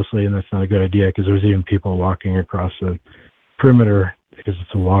pretty closely, and that's not a good idea because there's even people walking across the perimeter because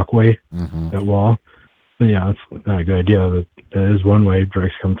it's a walkway, that wall. But yeah, it's not a good idea. That is one way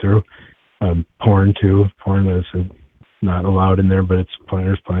drugs come through. Porn too. Porn is not allowed in there, but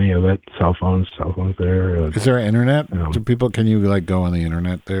there's plenty of it. Cell phones there. Is there internet? Can you go on the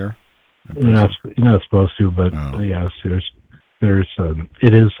internet there? You're not supposed to, but yes, it is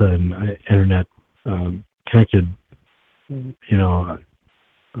an internet connected,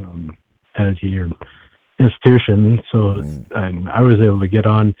 entity or institution. So I was able to get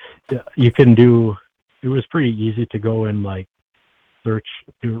on. You can do. It was pretty easy to go and run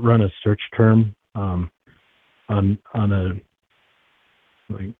a search term on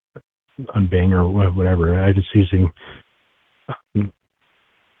Bing or whatever. I just using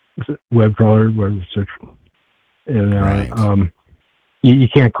web crawler, web search, and right. You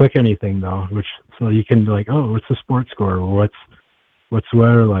can't click anything though, so you can be like, oh, what's the sports score, or what's the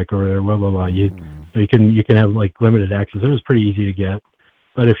weather like, or blah blah blah. You can have limited access. It was pretty easy to get,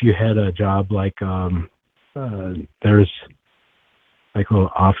 but if you had a job there's little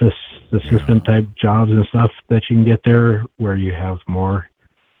office assistant type jobs and stuff that you can get there where you have more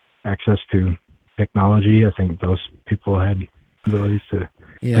access to technology. I think those people had abilities to,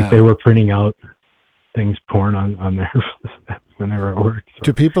 they were printing out things, porn on there whenever it worked. So.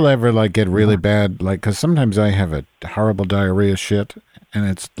 Do people ever get really bad, because sometimes I have a horrible diarrhea shit and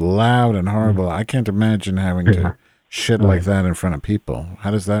it's loud and horrible. I can't imagine having to shit like that in front of people.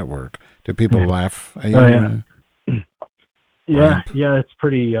 How does that work? Do people laugh at you? Yeah, it's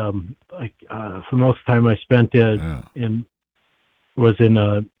pretty. For most of the time I spent was in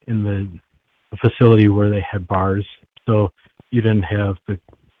the facility where they had bars, so you didn't have the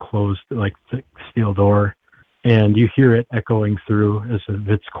closed thick steel door, and you hear it echoing through as if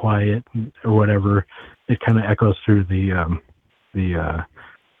it's quiet or whatever. It kind of echoes through the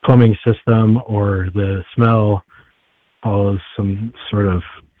plumbing system, or the smell follows some sort of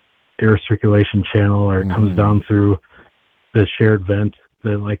air circulation channel, or it comes down through the shared vent.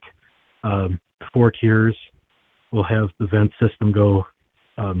 The 4 tiers will have the vent system go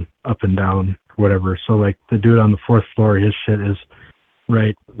up and down, whatever. So the dude on the 4th floor, his shit is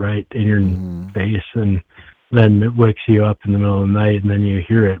right in your face, and then it wakes you up in the middle of the night, and then you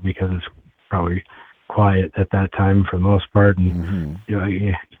hear it because it's probably quiet at that time for the most part, and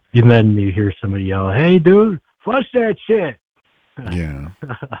and then you hear somebody yell, "Hey, dude, flush that shit!" Yeah.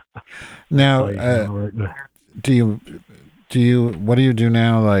 Now, what do you do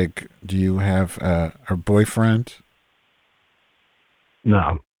now? Do you have a boyfriend?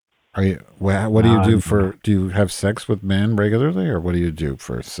 No. Are you? What do you do for? Do you have sex with men regularly, or what do you do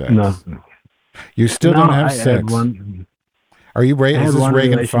for sex? No. You still don't have sex. I had one. Are you? Is this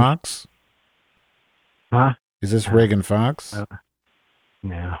Reagan Fox? Huh? Is this Reagan Fox?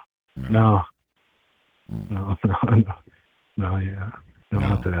 No. No. Yeah.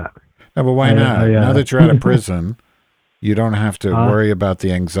 Not that. No, but why not? Now that you're out of prison, you don't have to worry about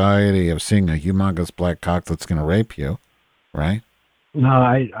the anxiety of seeing a humongous black cock that's going to rape you, right? No,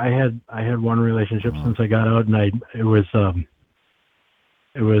 I had one relationship since I got out, and it was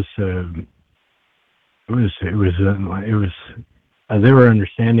they were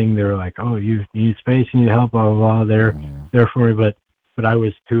understanding. They were like, oh, you need space, you need help, blah blah blah. They're there for me, but I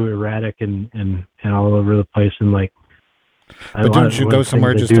was too erratic and all over the place, and But don't you go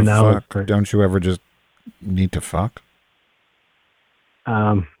somewhere just to fuck? Don't you ever just need to fuck?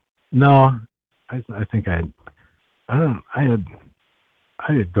 No, I think I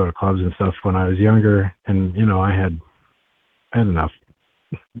did go to clubs and stuff when I was younger, and I had enough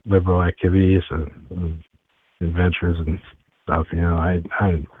liberal activities and adventures and stuff.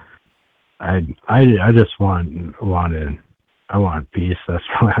 I just want peace. That's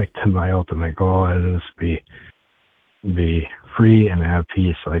probably my ultimate goal. Is be free and have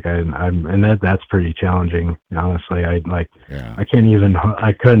peace. That's pretty challenging. Honestly, I can't even.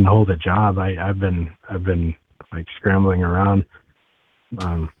 I couldn't hold a job. I've been scrambling around,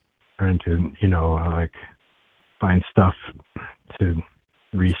 trying to find stuff to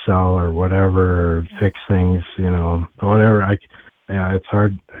resell or whatever, or fix things. Whatever. It's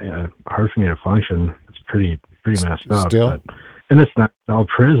hard for me to function. It's pretty messed up. Still, and it's not all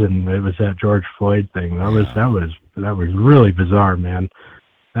prison. It was that George Floyd thing. That was really bizarre, man.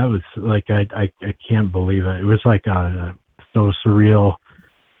 That was like I can't believe it. It was like so surreal.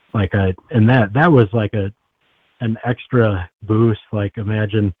 And that was like an extra boost. Like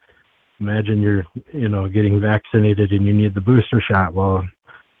imagine you're getting vaccinated and you need the booster shot. Well,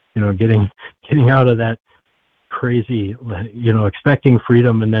 getting out of that crazy, expecting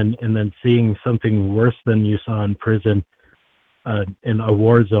freedom and then seeing something worse than you saw in prison, in a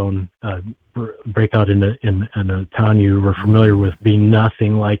war zone, break out in a town you were familiar with, being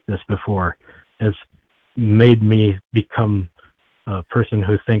nothing like this before, has made me become a person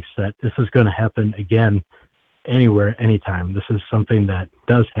who thinks that this is going to happen again, anywhere, anytime. This is something that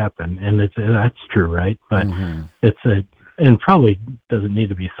does happen, and that's true, right? But and probably doesn't need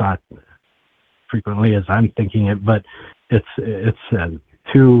to be thought frequently as I'm thinking it, but it's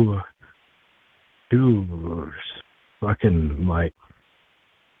too fucking like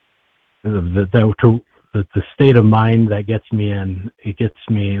the state of mind that gets me in. It gets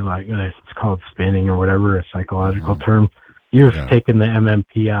me like, it's called spinning or whatever, a psychological term. You've taken the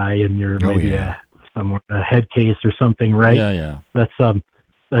MMPI and you're maybe a head case or something, right? Yeah. That's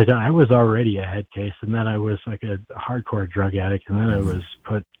I was already a head case, and then I was like a hardcore drug addict, and then I was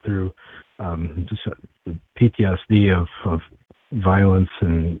put through just PTSD of violence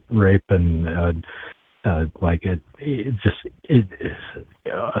and rape and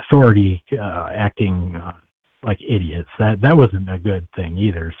authority acting like idiots. That wasn't a good thing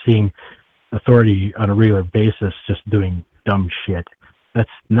either. Seeing authority on a regular basis just doing dumb shit, that's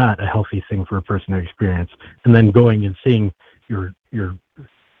not a healthy thing for a person to experience. And then going and seeing your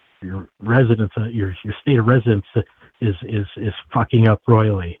residence, your state of residence is fucking up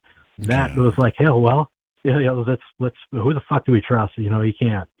royally. That was like, hell, well, let's who the fuck do we trust? You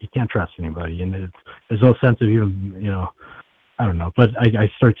can't trust anybody, and there's no sense of even, I don't know. But I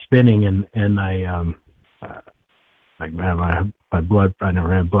start spinning, and I like, man, my blood, I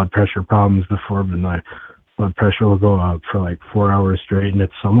never had blood pressure problems before, but my blood pressure will go up for like 4 hours straight, and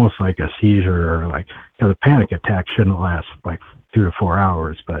it's almost like a seizure, or like, the panic attack shouldn't last like 2 to 4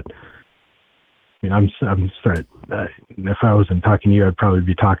 hours, but I mean, I'm starting. If I wasn't talking to you, I'd probably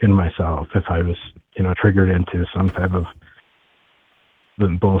be talking to myself if I was, triggered into some type of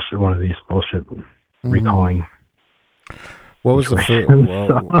bullshit, one of these bullshit recalling. What was the food?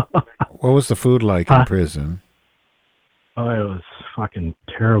 What was the food like in prison? Oh, it was fucking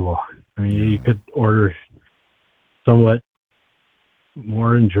terrible. I mean, you could order somewhat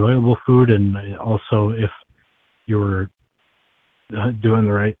more enjoyable food, and also if you were doing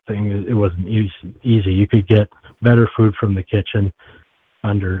the right thing, it wasn't easy. You could get better food from the kitchen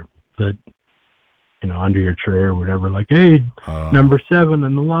under under your tray or whatever. Like, hey, number 7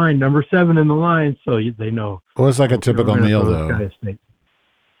 in the line. So they know. What was like a typical meal, though?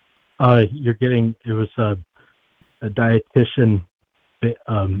 You're getting, it was a dietitian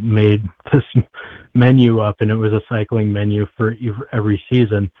made this menu up, and it was a cycling menu for every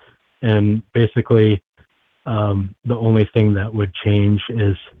season. And basically, the only thing that would change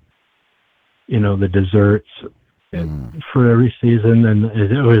is, the desserts for every season, and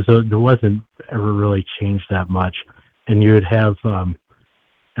it wasn't ever really changed that much. And you would have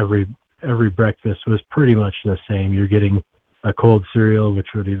every breakfast was pretty much the same. You're getting a cold cereal,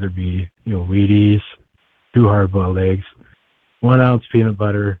 which would either be Wheaties, 2 hard-boiled eggs, 1 ounce peanut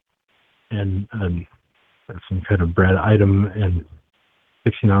butter, and some kind of bread item, and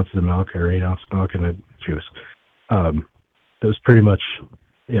 16 ounces of milk or 8 ounces of milk and a juice. That was pretty much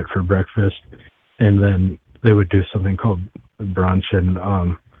it for breakfast. And then they would do something called brunch and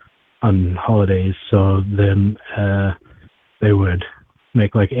on holidays. So then they would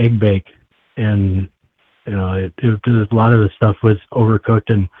make like egg bake, and a lot of the stuff was overcooked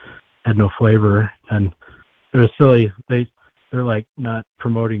and had no flavor, and it was silly. They're like not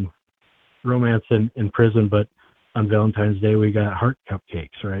promoting romance in prison, but on Valentine's Day we got heart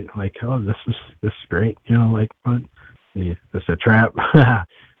cupcakes, right? Like, oh, this is great, like, what? This is a trap. I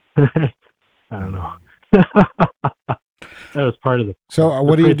don't know. That was part of the. So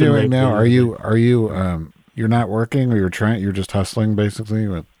what are you doing now? Are you you're not working, or you're just hustling basically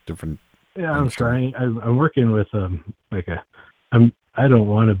with different? Yeah, I'm trying. I'm working with I don't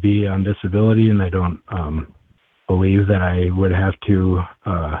want to be on disability, and I don't believe that I would have to.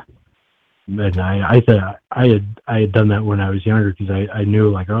 And I had done that when I was younger, because I knew,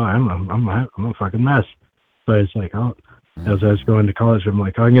 like, oh, I'm a fucking mess. So I was like, oh, as I was going to college, I'm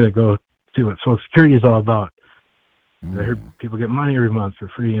like, oh, I'm gonna go see what Social Security is all about. I heard people get money every month for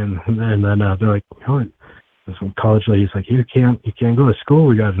free, and then they're like, oh, some college lady's like, you can't go to school.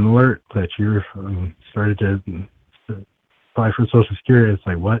 We got an alert that you're started to apply for Social Security. It's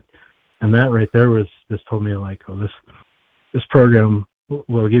like, what? And that right there just told me like, oh, this program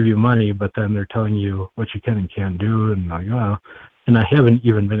will give you money, but then they're telling you what you can and can't do. And like, well, and I haven't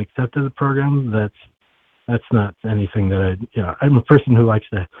even been accepted to the program. That's not anything that I'm a person who likes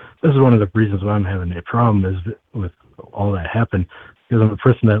to, this is one of the reasons why I'm having a problem is with all that happened, because I'm a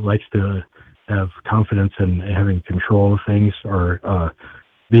person that likes to have confidence in having control of things, or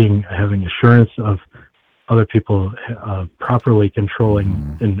having assurance of other people properly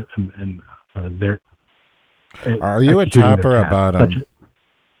controlling in their. Are you a top or a bottom?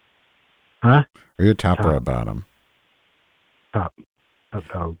 Huh? Are you a top or a bottom? Top.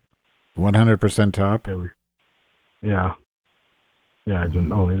 100% top? Yeah. Yeah, I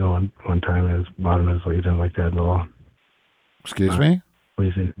didn't only know one time as bottom is like, you didn't like that at all. Excuse me?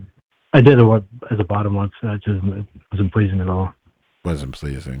 Pleasing. I did it as a bottom once. It just wasn't pleasing at all. Wasn't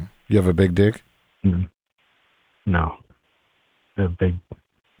pleasing. You have a big dick? Mm-hmm. No. A big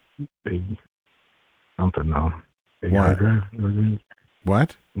something, no. Big what? hard drive.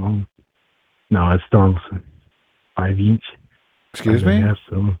 What? No, it's almost 5 inch. Excuse me?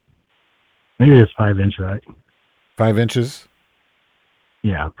 So maybe it's 5 inch, right? 5 inches?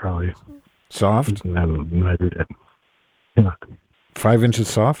 Yeah, probably. Soft? I haven't measured it. Yeah. 5 inches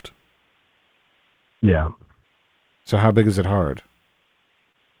soft? Yeah. So how big is it hard?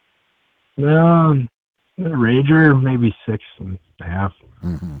 A Rager, maybe 6.5.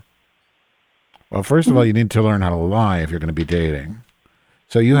 Mm-hmm. Well, first of all, you need to learn how to lie if you're going to be dating.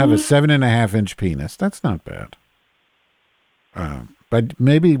 So you have a 7.5 inch penis. That's not bad. But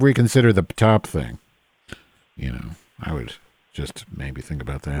maybe reconsider the top thing. You know, I would just maybe think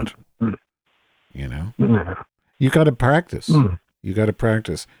about that. You know, you got to practice. You got to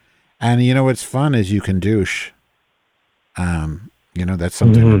practice. And you know what's fun is you can douche. You know, that's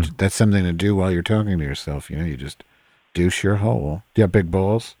something. That's something to do while you're talking to yourself. You know, you just douche your hole. Do you have big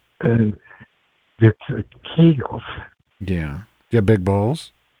balls? It's Kegels. Yeah. Do you have big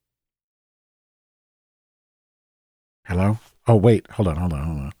balls? Hello? Oh, wait. Hold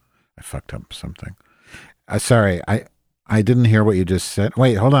on. I fucked up something. Sorry. I didn't hear what you just said.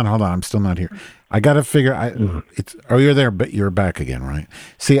 Wait, hold on. I'm still not here. I got to figure you're there, but you're back again, right?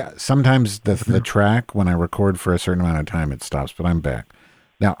 See, sometimes the track, when I record for a certain amount of time, it stops, but I'm back.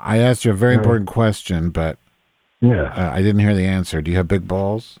 Now, I asked you a very important question, but I didn't hear the answer. Do you have big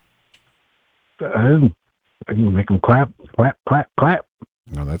balls? I can make them clap, clap, clap, clap.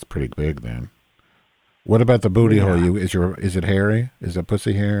 No, that's pretty big then. What about the booty hole? Is it hairy? Is the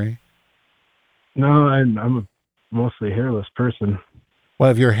pussy hairy? No, I'm a mostly hairless person.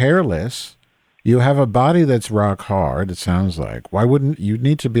 Well, if you're hairless, you have a body that's rock hard, it sounds like. Why wouldn't you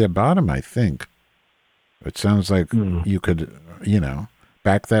need to be a bottom, I think? It sounds like you could,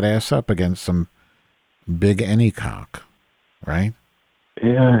 back that ass up against some big any cock, right?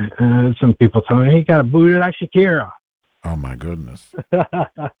 Yeah, some people tell me he got a booty like Shakira. Oh my goodness.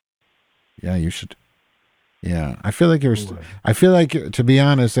 Yeah, you should. Yeah, I feel like to be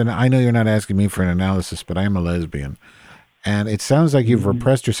honest, and I know you're not asking me for an analysis, but I am a lesbian. And it sounds like you've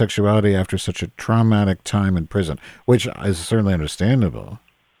repressed your sexuality after such a traumatic time in prison, which is certainly understandable.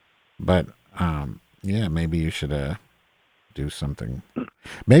 But, maybe you should do something.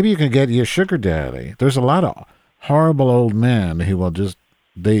 Maybe you can get your sugar daddy. There's a lot of horrible old men who will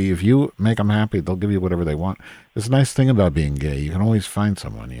if you make them happy, they'll give you whatever they want. There's a nice thing about being gay. You can always find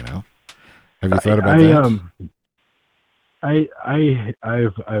someone, Have you thought about that? I've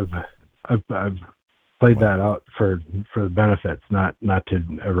played that out for the benefits, not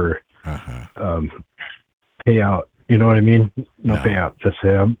to ever pay out. You know what I mean? No payout. Just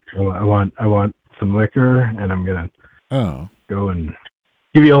say I want some liquor, and I'm gonna go and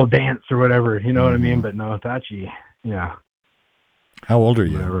give you a little dance or whatever. You know what I mean? But no Tachi. Yeah. How old are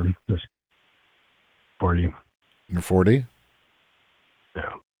you? Whatever. Just 40. You're 40?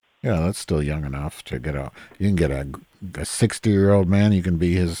 Yeah. Yeah, that's still young enough to get out. You can get a 60-year-old man. You can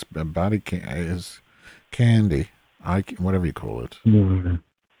be his his candy, whatever you call it. Mm-hmm.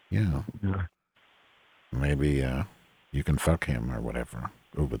 Yeah. Maybe you can fuck him or whatever.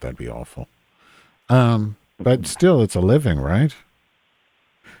 Oh, but that'd be awful. But still, it's a living, right?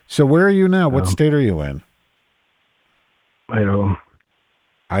 So where are you now? What state are you in? Idaho.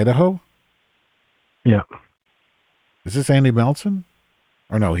 Idaho? Yeah. Is this Andy Meltson?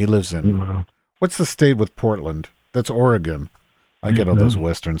 Or no, he lives in... What's the state with Portland? That's Oregon. I get all those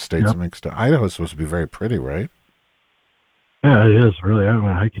western states mixed up. Idaho's supposed to be very pretty, right? Yeah, it is, really. I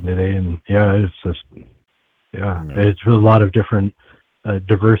went hiking today, and it's just... Yeah, it's a lot of different,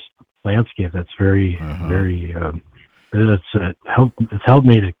 diverse landscape. That's very, very... It's helped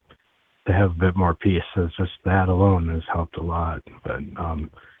me to to have a bit more peace. It's just that alone has helped a lot. But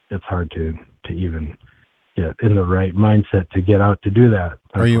it's hard to even get in the right mindset to get out to do that.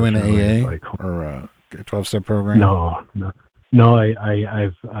 Are you in AA like, or a 12-step program? No.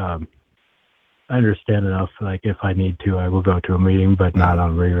 I've I understand enough. Like if I need to, I will go to a meeting, but not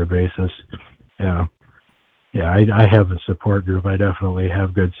on a regular basis. Yeah. I have a support group. I definitely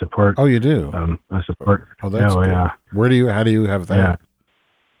have good support. Oh, you do? A support. Oh, that's good. Yeah. How do you have that?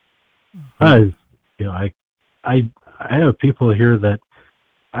 Yeah. I have people here that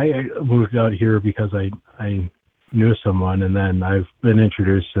I moved out here because I knew someone, and then I've been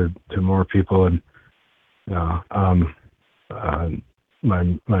introduced to more people, and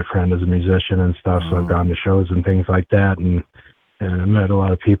my friend is a musician and stuff, so I've gone to shows and things like that, and I met a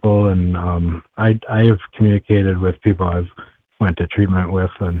lot of people, and I have communicated with people I've went to treatment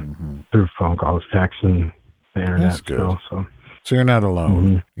with, and through phone calls, texts, and the internet. That's good. Still, so you're not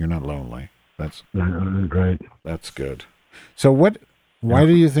alone. You're not lonely. That's right. That's good. So why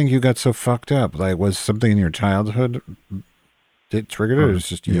do you think you got so fucked up? Like, was something in your childhood that triggered it, or it's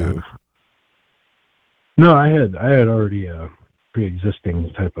just you? Yeah. No, I had already a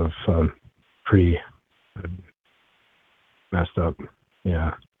pre-existing type of messed up.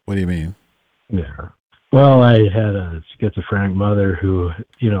 Yeah. What do you mean? Yeah. Well, I had a schizophrenic mother who,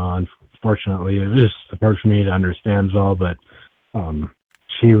 unfortunately, it was hard for me to understand it all, but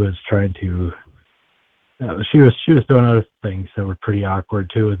she was trying to. She was doing other things that were pretty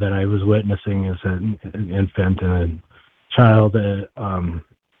awkward too, that I was witnessing as an infant and a child, and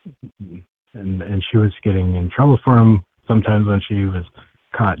she was getting in trouble for them sometimes when she was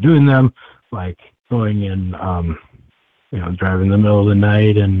caught doing them, like going in, driving in the middle of the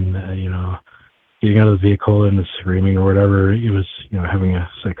night and getting out of the vehicle and screaming or whatever. It was having a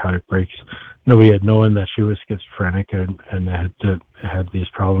psychotic break. Nobody had known that she was schizophrenic and had these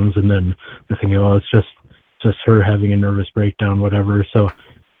problems, and then the thing, it's just her having a nervous breakdown, whatever. So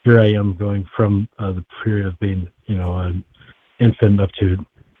here I am going from the period of being, an infant up to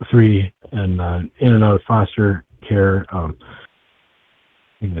 3 and in and out of foster care.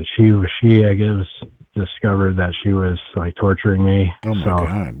 She, I guess, discovered that she was like torturing me. Oh my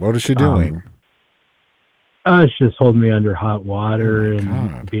God. What is she doing? She's just holding me under hot water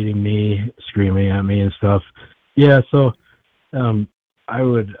and beating me, screaming at me and stuff. Yeah. So, I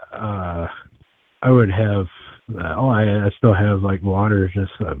would have, I still have like water,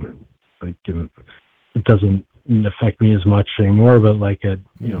 just it doesn't affect me as much anymore, but like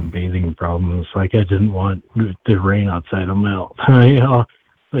bathing problems, like I didn't want the rain outside to melt.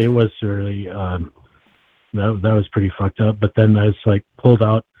 It was really, that was pretty fucked up. But then I was like pulled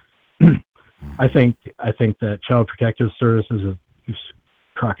out. I think that Child Protective Services is a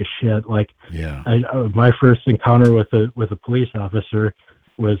crock of shit. Like, my first encounter with a police officer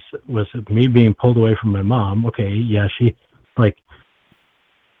was me being pulled away from my mom. Okay, yeah,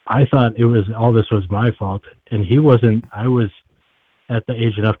 I thought all this was my fault, and he wasn't. I was at the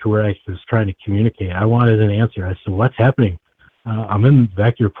age enough to where I was trying to communicate. I wanted an answer. I said, "What's happening? I'm in the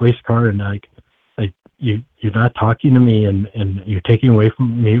back of your police car, and you're not talking to me, and you're taking away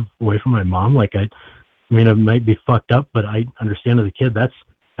from my mom. Like, I mean, it might be fucked up, but I understand as a kid, that's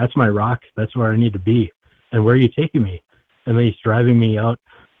my rock. That's where I need to be. And where are you taking me?" And then he's driving me out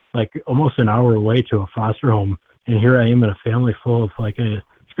like almost an hour away to a foster home. And here I am in a family full of it's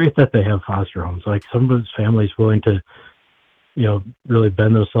great that they have foster homes. Like some of his families willing to, really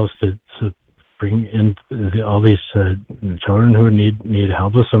bend themselves to bring in all these children who need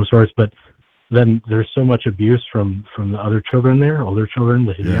help of some sorts. But then there's so much abuse from the other children there, older children,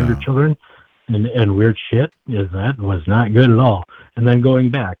 the younger children, and weird shit. That was not good at all. And then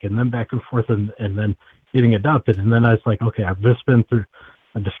going back and then back and forth and then getting adopted. And then I was like, okay, I've just been through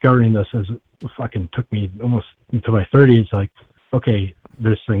discovering this as it fucking took me almost into my 30s. Like, okay,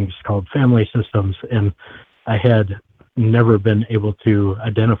 there's things called family systems. And I had never been able to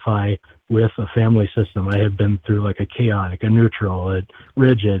identify with a family system. I had been through like a chaotic, a neutral, a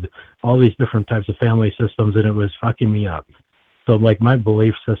rigid, all these different types of family systems, and it was fucking me up. So like my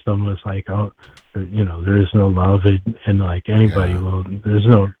belief system was like, there is no love and like anybody will, there's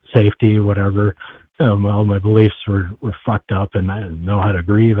no safety, whatever. All my beliefs were fucked up, and I didn't know how to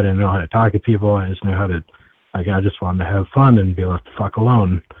grieve. I didn't know how to talk to people. I just knew how to, I just wanted to have fun and be left the fuck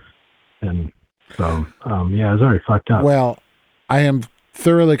alone. And so, I was already fucked up. Well, I am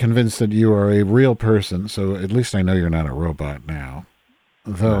thoroughly convinced that you are a real person, so at least I know you're not a robot now.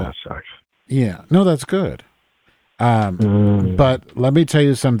 Though, that sucks. Yeah, no, that's good. But let me tell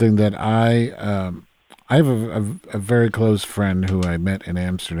you something that I have a very close friend who I met in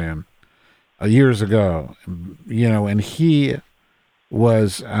Amsterdam years ago, and he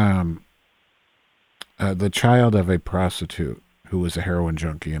was the child of a prostitute who was a heroin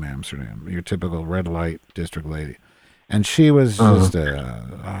junkie in Amsterdam. Your typical red light district lady. And she was just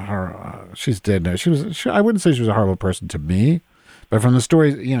she's dead now. I wouldn't say she was a horrible person to me, but from the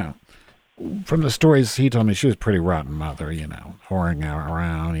stories, from the stories he told me, she was a pretty rotten mother, whoring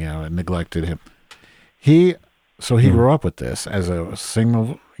around, and neglected him. He grew up with this as a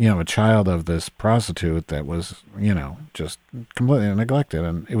single, a child of this prostitute that was, just completely neglected,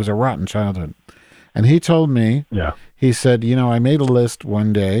 and it was a rotten childhood. And he told me, he said, I made a list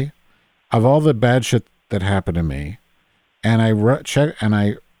one day of all the bad shit that happened to me. And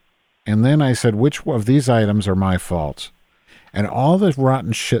and then I said, which of these items are my faults? And all the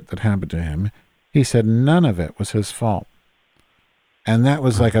rotten shit that happened to him, he said none of it was his fault. And that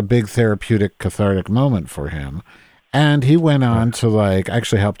was like a big therapeutic, cathartic moment for him. And he went on to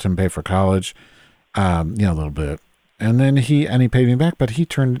actually helped him pay for college, a little bit. And then he paid me back, but he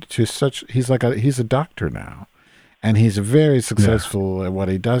turned to he's a doctor now. And he's very successful at what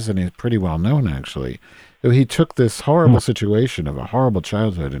he does, and he's pretty well known, actually. He took this horrible situation of a horrible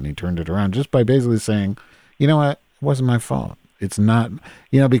childhood, and he turned it around just by basically saying, you know what, it wasn't my fault. It's not,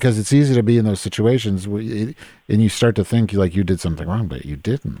 because it's easy to be in those situations, and you start to think like you did something wrong, but you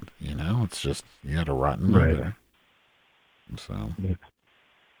didn't, It's just, you had a rotten mother. So,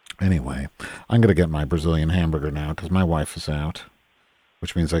 anyway, I'm going to get my Brazilian hamburger now because my wife is out,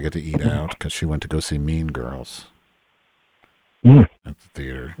 which means I get to eat out because she went to go see Mean Girls. At the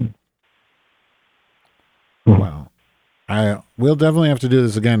theater. Well, we'll definitely have to do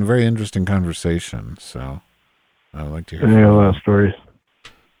this again. Very interesting conversation. So I would like to hear. A lot of stories.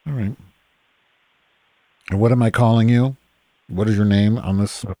 All right. And what am I calling you? What is your name on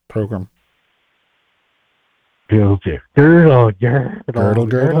this program? Girdle. Girdle.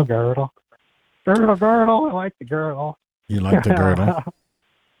 I like the girdle. You like the girdle?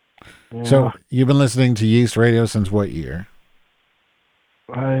 Yeah. So you've been listening to Yeast Radio since what year?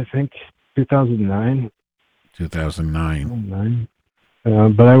 I think 2009. 2009.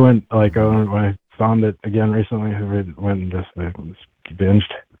 But I went when I found it again recently. I went and just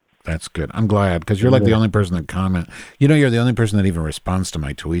binged. That's good. I'm glad because you're like the only person that comment. You're the only person that even responds to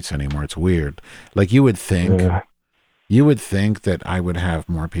my tweets anymore. It's weird. Like you would think that I would have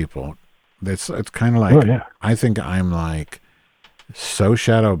more people. It's kind of like I think I'm like so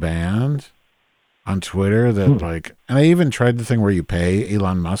shadow banned on Twitter that and I even tried the thing where you pay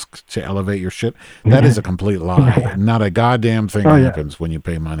Elon Musk to elevate your shit. That is a complete lie. Not a goddamn thing happens when you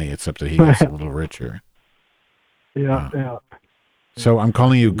pay money, except that he gets a little richer. Yeah. So I'm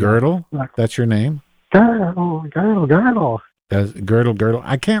calling you Girdle. That's your name. Girdle. That's Girdle.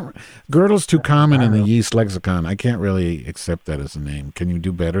 I can't. Girdle's too common in the yeast lexicon. I can't really accept that as a name. Can you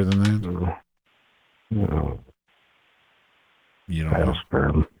do better than that? No. You don't know.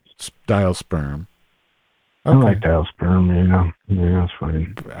 Sperm. Dial sperm. Okay. I like dial sperm, Yeah, that's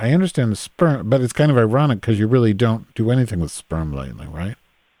fine. I understand the sperm, but it's kind of ironic because you really don't do anything with sperm lately, right?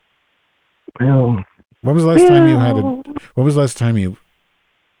 Well, when was the last time you had when was the last time you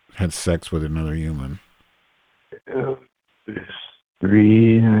had sex with another human?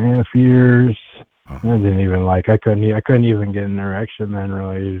 3.5 years. I didn't even I couldn't even get an erection then.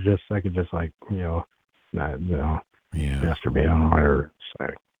 Really, I could just masturbate on whatever.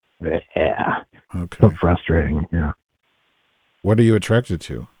 Yeah. Okay. So frustrating. Yeah. What are you attracted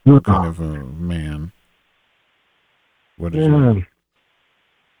to? What kind of a man? What is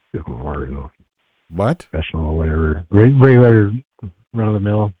what? Professional or whatever. Regular, run of the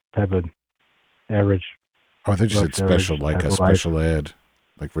mill type of average. Oh, I thought you said special, like a special ed,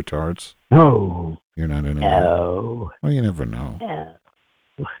 like retards. No. You're not in it. No. Well, you never know. No.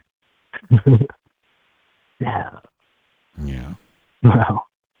 No. Yeah. Well,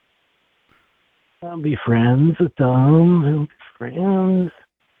 I'll be friends with them. I'll be friends.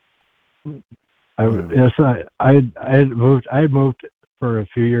 I had moved for a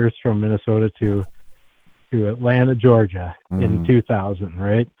few years from Minnesota to Atlanta, Georgia in 2000,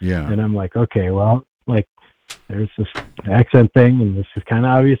 right? Yeah. And I'm like, okay, well, there's this accent thing, and this is kind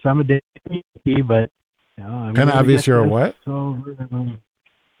of obvious. I'm a damn Yankee, but I'm kind of obvious. You're a what? So,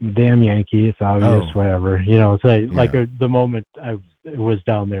 damn Yankee. It's obvious, whatever. The moment I was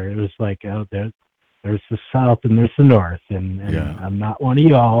down there, it was like out there. There's the South and there's the North, and I'm not one of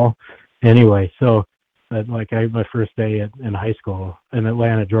y'all. Anyway, so I had my first day in high school in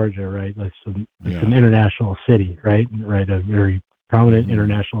Atlanta, Georgia, right? It's an international city, right? Right, a very prominent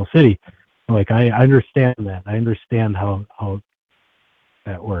international city. I understand that. I understand how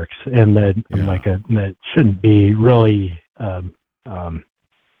that works, and that that shouldn't be really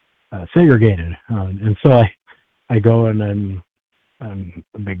segregated. And so I go and I'm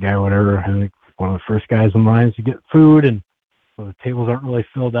a big guy, whatever. I think one of the first guys in line to get food, and so the tables aren't really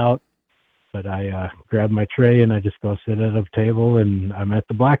filled out. But I grab my tray and I just go sit at a table, and I'm at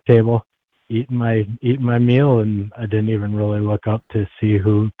the black table eating my meal, and I didn't even really look up to see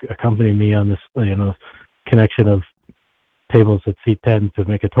who accompanied me on this, connection of tables at seat 10 to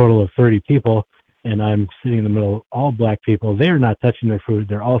make a total of 30 people. And I'm sitting in the middle, all black people. They're not touching their food.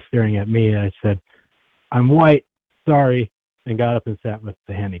 They're all staring at me. And I said, "I'm white, sorry," and got up and sat with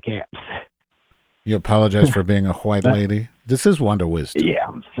the handicaps. You apologize for being a white lady? This is Wonder Wisdom. Yeah,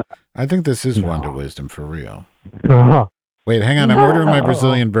 I'm sorry. I think this is Wonder Wisdom for real. Uh-huh. Wait, hang on. I'm ordering my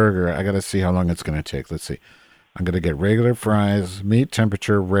Brazilian burger. I got to see how long it's going to take. Let's see. I'm going to get regular fries, meat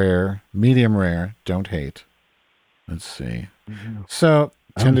temperature rare, medium rare, don't hate. Let's see. So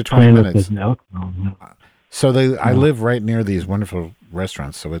 10 to 20 minutes. So I live right near these wonderful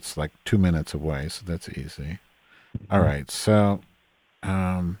restaurants, so it's like 2 minutes away, so that's easy. All right, so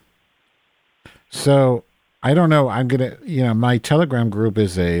I don't know. I'm going to, my Telegram group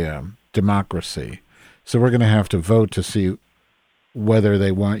is a democracy, so we're going to have to vote to see whether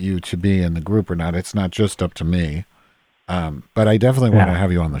they want you to be in the group or not. It's not just up to me, but I definitely want to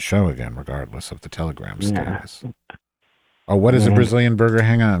have you on the show again, regardless of the Telegram status. Oh, what is a Brazilian burger?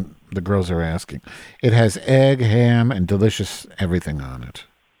 Hang on. The girls are asking. It has egg, ham, and delicious everything on it.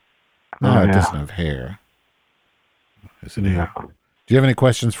 No, it doesn't have hair. Is it hair? Do you have any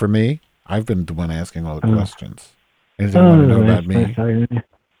questions for me? I've been the one asking all the questions. Anything you want to know about me?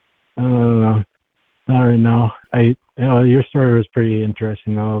 Not right now. Your story was pretty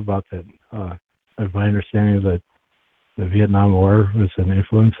interesting, though, about that. Of my understanding that the Vietnam War was an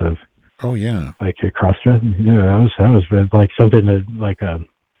influence of. Oh yeah, like a cross-dressing. Yeah, that was like something that like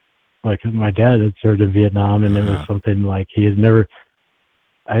my dad had served in Vietnam, and it was something like he had never.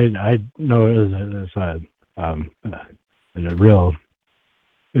 I know it was a real.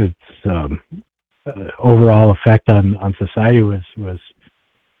 Its overall effect on society was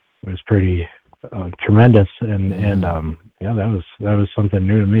pretty tremendous, and that was something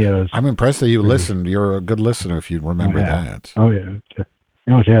new to me. I'm impressed that you listened. You're a good listener if you remember that. Oh yeah.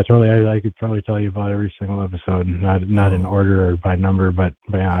 Yeah, totally. I could probably tell you about every single episode, not in order or by number, but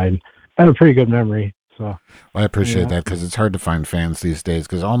yeah, I have a pretty good memory. So well, I appreciate that, because it's hard to find fans these days.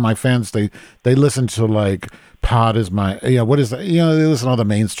 Because all my fans, they listen to like Pod is my what is that? They listen to all the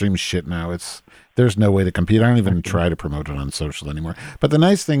mainstream shit now. There's no way to compete. I don't even try to promote it on social anymore. But the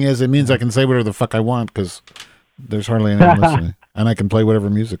nice thing is, it means I can say whatever the fuck I want, because there's hardly anyone listening, and I can play whatever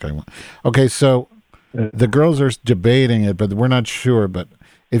music I want. Okay, so. The girls are debating it, but we're not sure. But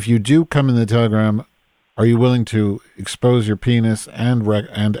if you do come in the Telegram, are you willing to expose your penis and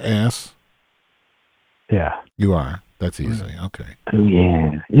ass? Yeah. You are. That's easy. Okay. Oh,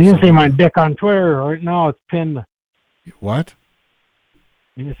 yeah. You can see my dick on Twitter. Right now it's pinned. What?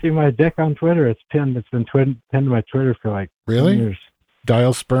 You can see my dick on Twitter. It's pinned. It's been pinned to my Twitter for like really? years.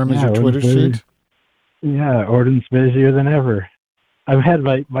 Dial sperm is your Twitter sheet? Yeah, Orden's busier than ever. I've had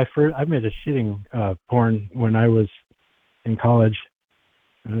my first. I made a shitting porn when I was in college.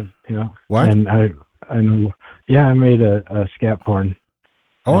 What? And I made a scat porn.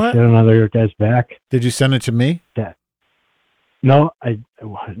 Oh, I shit on another guy's back. Did you send it to me? Yeah. No,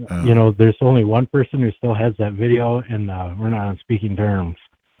 there's only one person who still has that video, and we're not on speaking terms.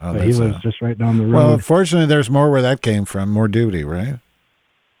 Oh, but he lives just right down the road. Well, fortunately, there's more where that came from. More duty, right?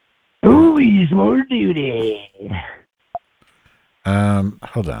 Ooh, he's more duty.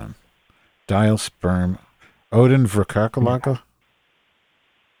 Hold on. Dial sperm. Odin Vrakakalaka?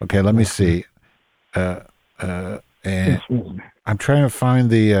 Okay, let me see. And I'm trying to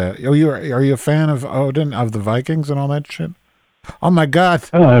find the are you a fan of Odin, of the Vikings and all that shit? Oh my God.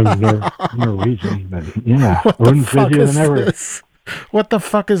 I'm Norwegian, but yeah. Odin's busier than ever. This? What the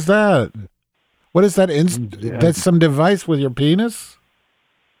fuck is that? What is that? That's some device with your penis?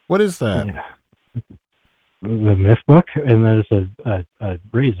 What is that? Yeah. The myth book, and there's a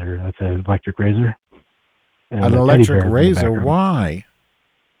razor. That's an electric razor. An electric razor? Why?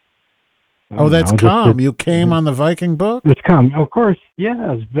 Oh, that's cum. You came on the Viking book? It's cum, of course.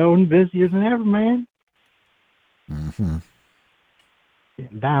 Yeah, it's been busier than ever, man. Mm-hmm.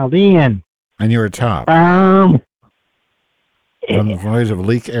 Dialed in. And you're a top. From the voice of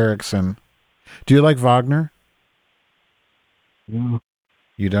Leek Erickson. Do you like Wagner? No.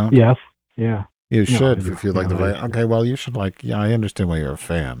 You don't? Yes. Yeah. You should, if you like the Viking. Okay, well, you should like. Yeah, I understand why you're a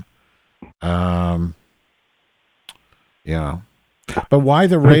fan. Yeah. But why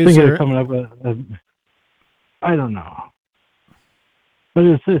the razor? I was thinking of coming up with, I don't know. But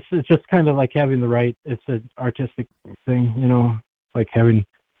it's just kind of like having the right. It's an artistic thing, like having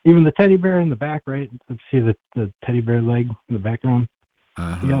even the teddy bear in the back, right? Let's see the teddy bear leg in the background.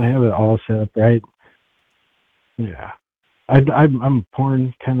 You gotta have it all set up right. Yeah. I'm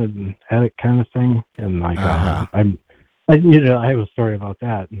porn kind of addict kind of thing, and like I have a story about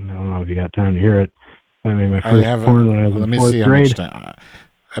that, and I don't know if you got time to hear it. I mean, my first porn when I was in fourth grade. How much time.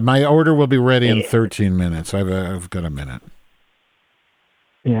 My order will be ready in 13 minutes. I've got a minute.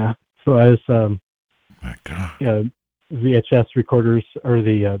 Yeah. So I was my God. Yeah, VHS recorders, or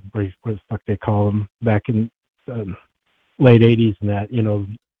the what the fuck they call them back in late '80s, and that you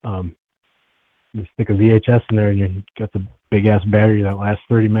stick a VHS in there, and you got the big ass battery that lasts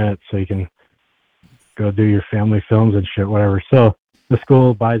 30 minutes, so you can go do your family films and shit, whatever. So the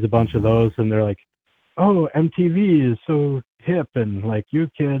school buys a bunch of those, and they're like, "Oh, MTV is so hip, and like you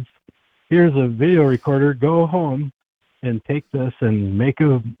kids, here's a video recorder. Go home and take this and make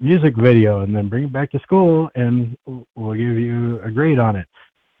a music video, and then bring it back to school, and we'll give you a grade on it."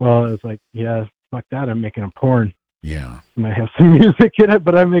 Well, it's like, yeah, fuck that. I'm making a porn. Yeah. I might have some music in it,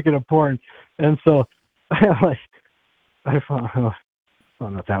 but I'm making a porn. And so I found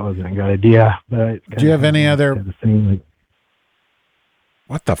that wasn't a good idea. But do you have any other?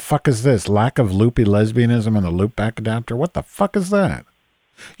 What the fuck is this? Lack of loopy lesbianism and the loop back adapter? What the fuck is that?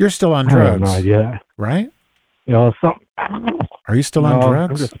 You're still on drugs. I have no idea. Right? You know, are you still on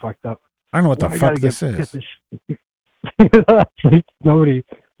drugs? I'm just fucked up. I don't know what the fuck this is. Nobody.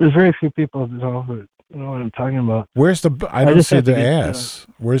 There's very few people who know what I'm talking about. Where's the? I don't see the ass.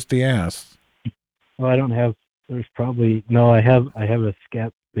 Where's the ass? Well, I don't have. There's probably no. I have a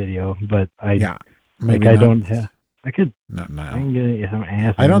scat video, but maybe I don't have. I could. Not now. I can get some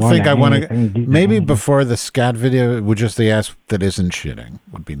ass. I don't think I want to. Maybe before the scat video, with just the ass that isn't shitting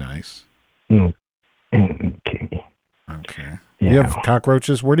would be nice. Okay. Okay. Yeah. You have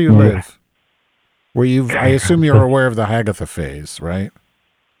cockroaches? Where do you live? I assume you're aware of the Hagatha phase, right?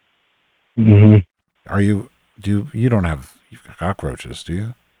 Mm-hmm. You don't have cockroaches, do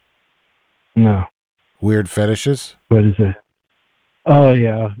you? No. Weird fetishes? What is it? Oh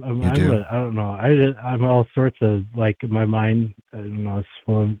yeah. I don't know. I'm all sorts of, like, my mind, I don't know, it's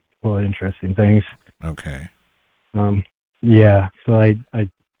full of interesting things. Okay. Yeah. So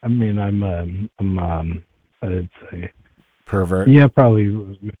I mean, I'm I'd say pervert. Yeah,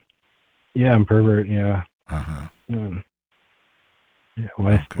 probably. Yeah, I'm pervert. Yeah. Yeah.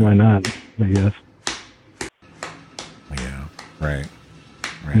 Why not? I guess. Yeah. Right.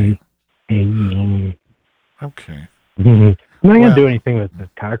 Okay. I'm not gonna do anything with the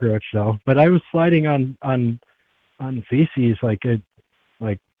cockroach though. But I was sliding on feces like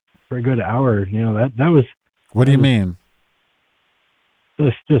for a good hour. You know that was. What do you mean?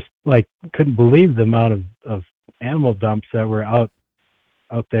 Just like couldn't believe the amount of animal dumps that were out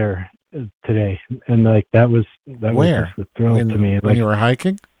there today, and like that was where? Just a thrill to me. When you were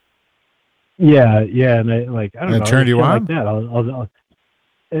hiking? Yeah, and I don't know. It turned you on? Like that.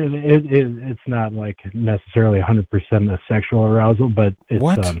 It's not like necessarily 100% a sexual arousal, but it's.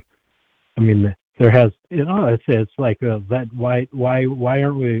 What? I mean, there has it's like that. Why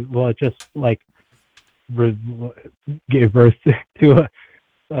aren't we? Well, it just like gave birth to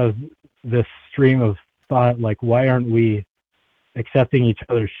this stream of thought, like, why aren't we accepting each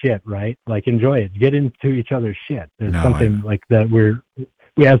other's shit, right? Like, enjoy it, get into each other's shit. There's something like that we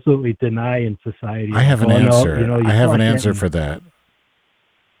absolutely deny in society. I have an answer. I have an answer for that.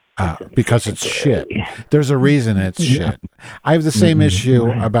 Because it's shit. There's a reason it's shit. I have the same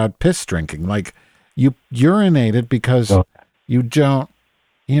issue about piss drinking. Like, you urinated because you don't,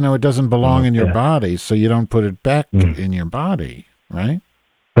 it doesn't belong in your body, so you don't put it back in your body, right?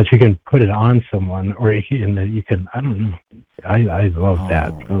 But you can put it on someone, or you can. I don't know. I love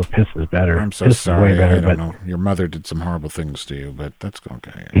that. Oh, piss is better. I'm so piss sorry. Is way better, I don't know. Your mother did some horrible things to you, but that's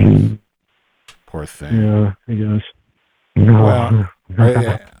okay. Poor thing. Yeah, I guess. No.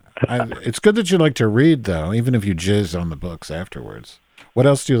 Well, it's good that you like to read, though, even if you jizz on the books afterwards. What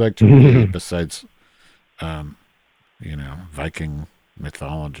else do you like to read besides, Viking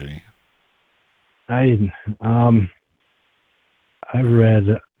mythology? I've read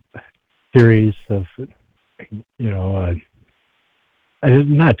a series of,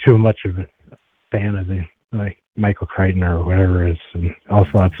 I'm not too much of a fan of the, like, Michael Crichton or whatever it is, and also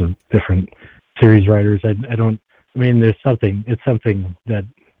lots of different series writers. There's something, it's something that,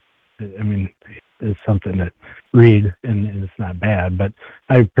 it's something to read, and it's not bad, but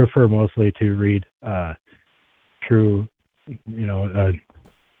I prefer mostly to read true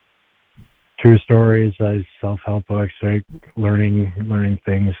stories, self-help books, right? Learning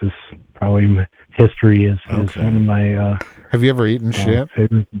things is probably history is one of my. Have you ever eaten shit?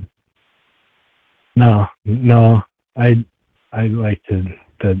 Favorite. No. I like to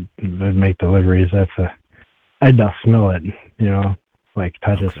make deliveries. I don't smell it, like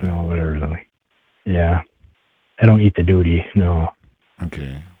touch a smell or whatever. Like, yeah. I don't eat the duty, no.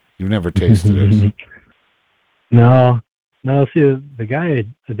 Okay. You've never tasted it? No. See, the guy, I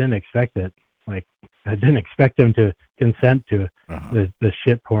didn't expect it. Like, I didn't expect him to consent to the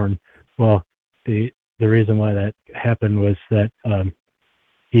shit porn. Well, the reason why that happened was that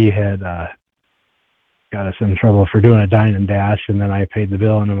he had got us in trouble for doing a dine and dash, and then I paid the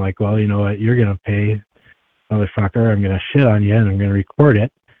bill, and I'm like, well, you know what? You're going to pay, motherfucker. I'm going to shit on you, and I'm going to record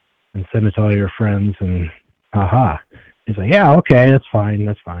it and send it to all your friends, and He's like, yeah, okay, that's fine.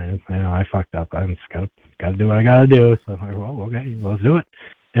 You know, I fucked up. I'm just got to do what I got to do. So I'm like, well, okay, let's do it.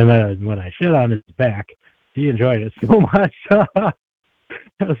 And then when I shit on his back, he enjoyed it so much. I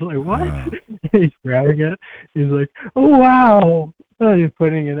was like, what? He's grabbing it. He's like, oh, wow. Oh, he's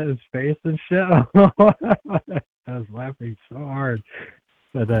putting it in his face and shit. I was laughing so hard.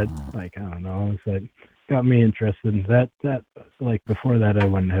 But that, like, I don't know, it's like, got me interested in that, like, before that, I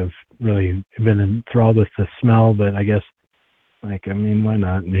wouldn't have really been enthralled with the smell, but I guess, like, I mean, why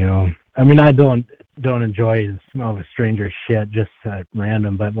not, you know? I mean, I don't enjoy the smell of a stranger's shit just at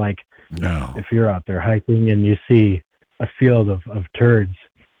random, but, like, if you're out there hiking and you see a field of turds,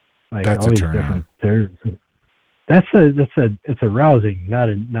 like, that's all these different turds, it's arousing, not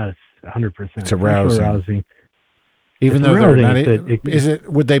 100%. It's arousing. Even it's though arousing.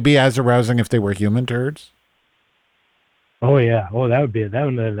 Would they be as arousing if they were human turds? Oh yeah. Oh,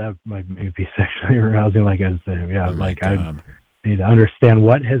 that might be sexually arousing. Like I said, yeah. Like I need to understand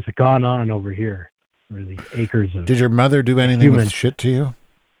what has gone on over here. Where the acres of. Did your mother do anything with shit to you?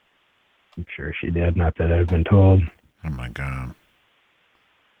 I'm sure she did. Not that I've been told. Oh my God.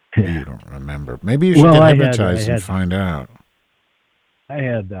 Yeah. You don't remember. Maybe you should get hypnotized and find out. I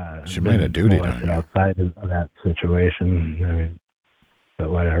had she made a duty on you outside of that situation. I mean, but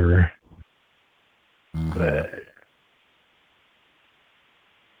whatever. But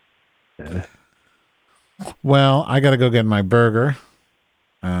well, I got to go get my burger.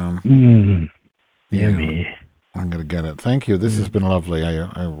 Yummy. I'm going to get it. Thank you. This has been lovely.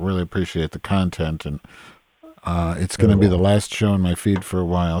 I really appreciate the content, and it's going to be the last show in my feed for a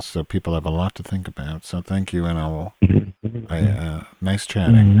while, so people have a lot to think about. So thank you, and nice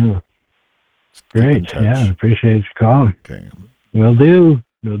chatting. Great. Yeah, appreciate your call. Okay. Will do.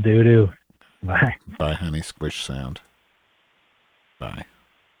 Bye. Bye, honey. Squish sound. Bye.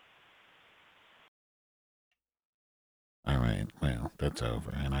 All right. Well, that's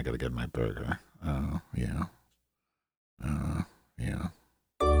over, and I got to get my burger. Yeah. Yeah.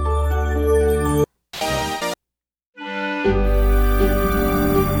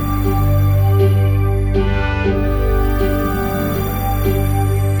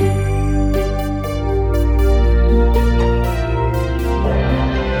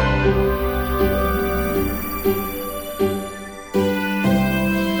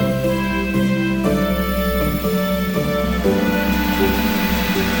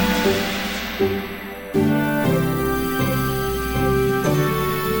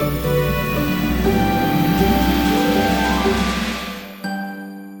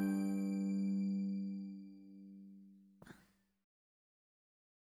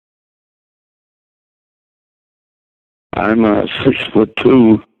 I'm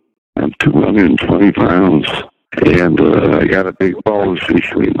 6'2". I'm 220 pounds, and I got a big bulge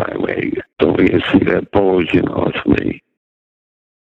between my legs. So when you see that bulge, you know it's me.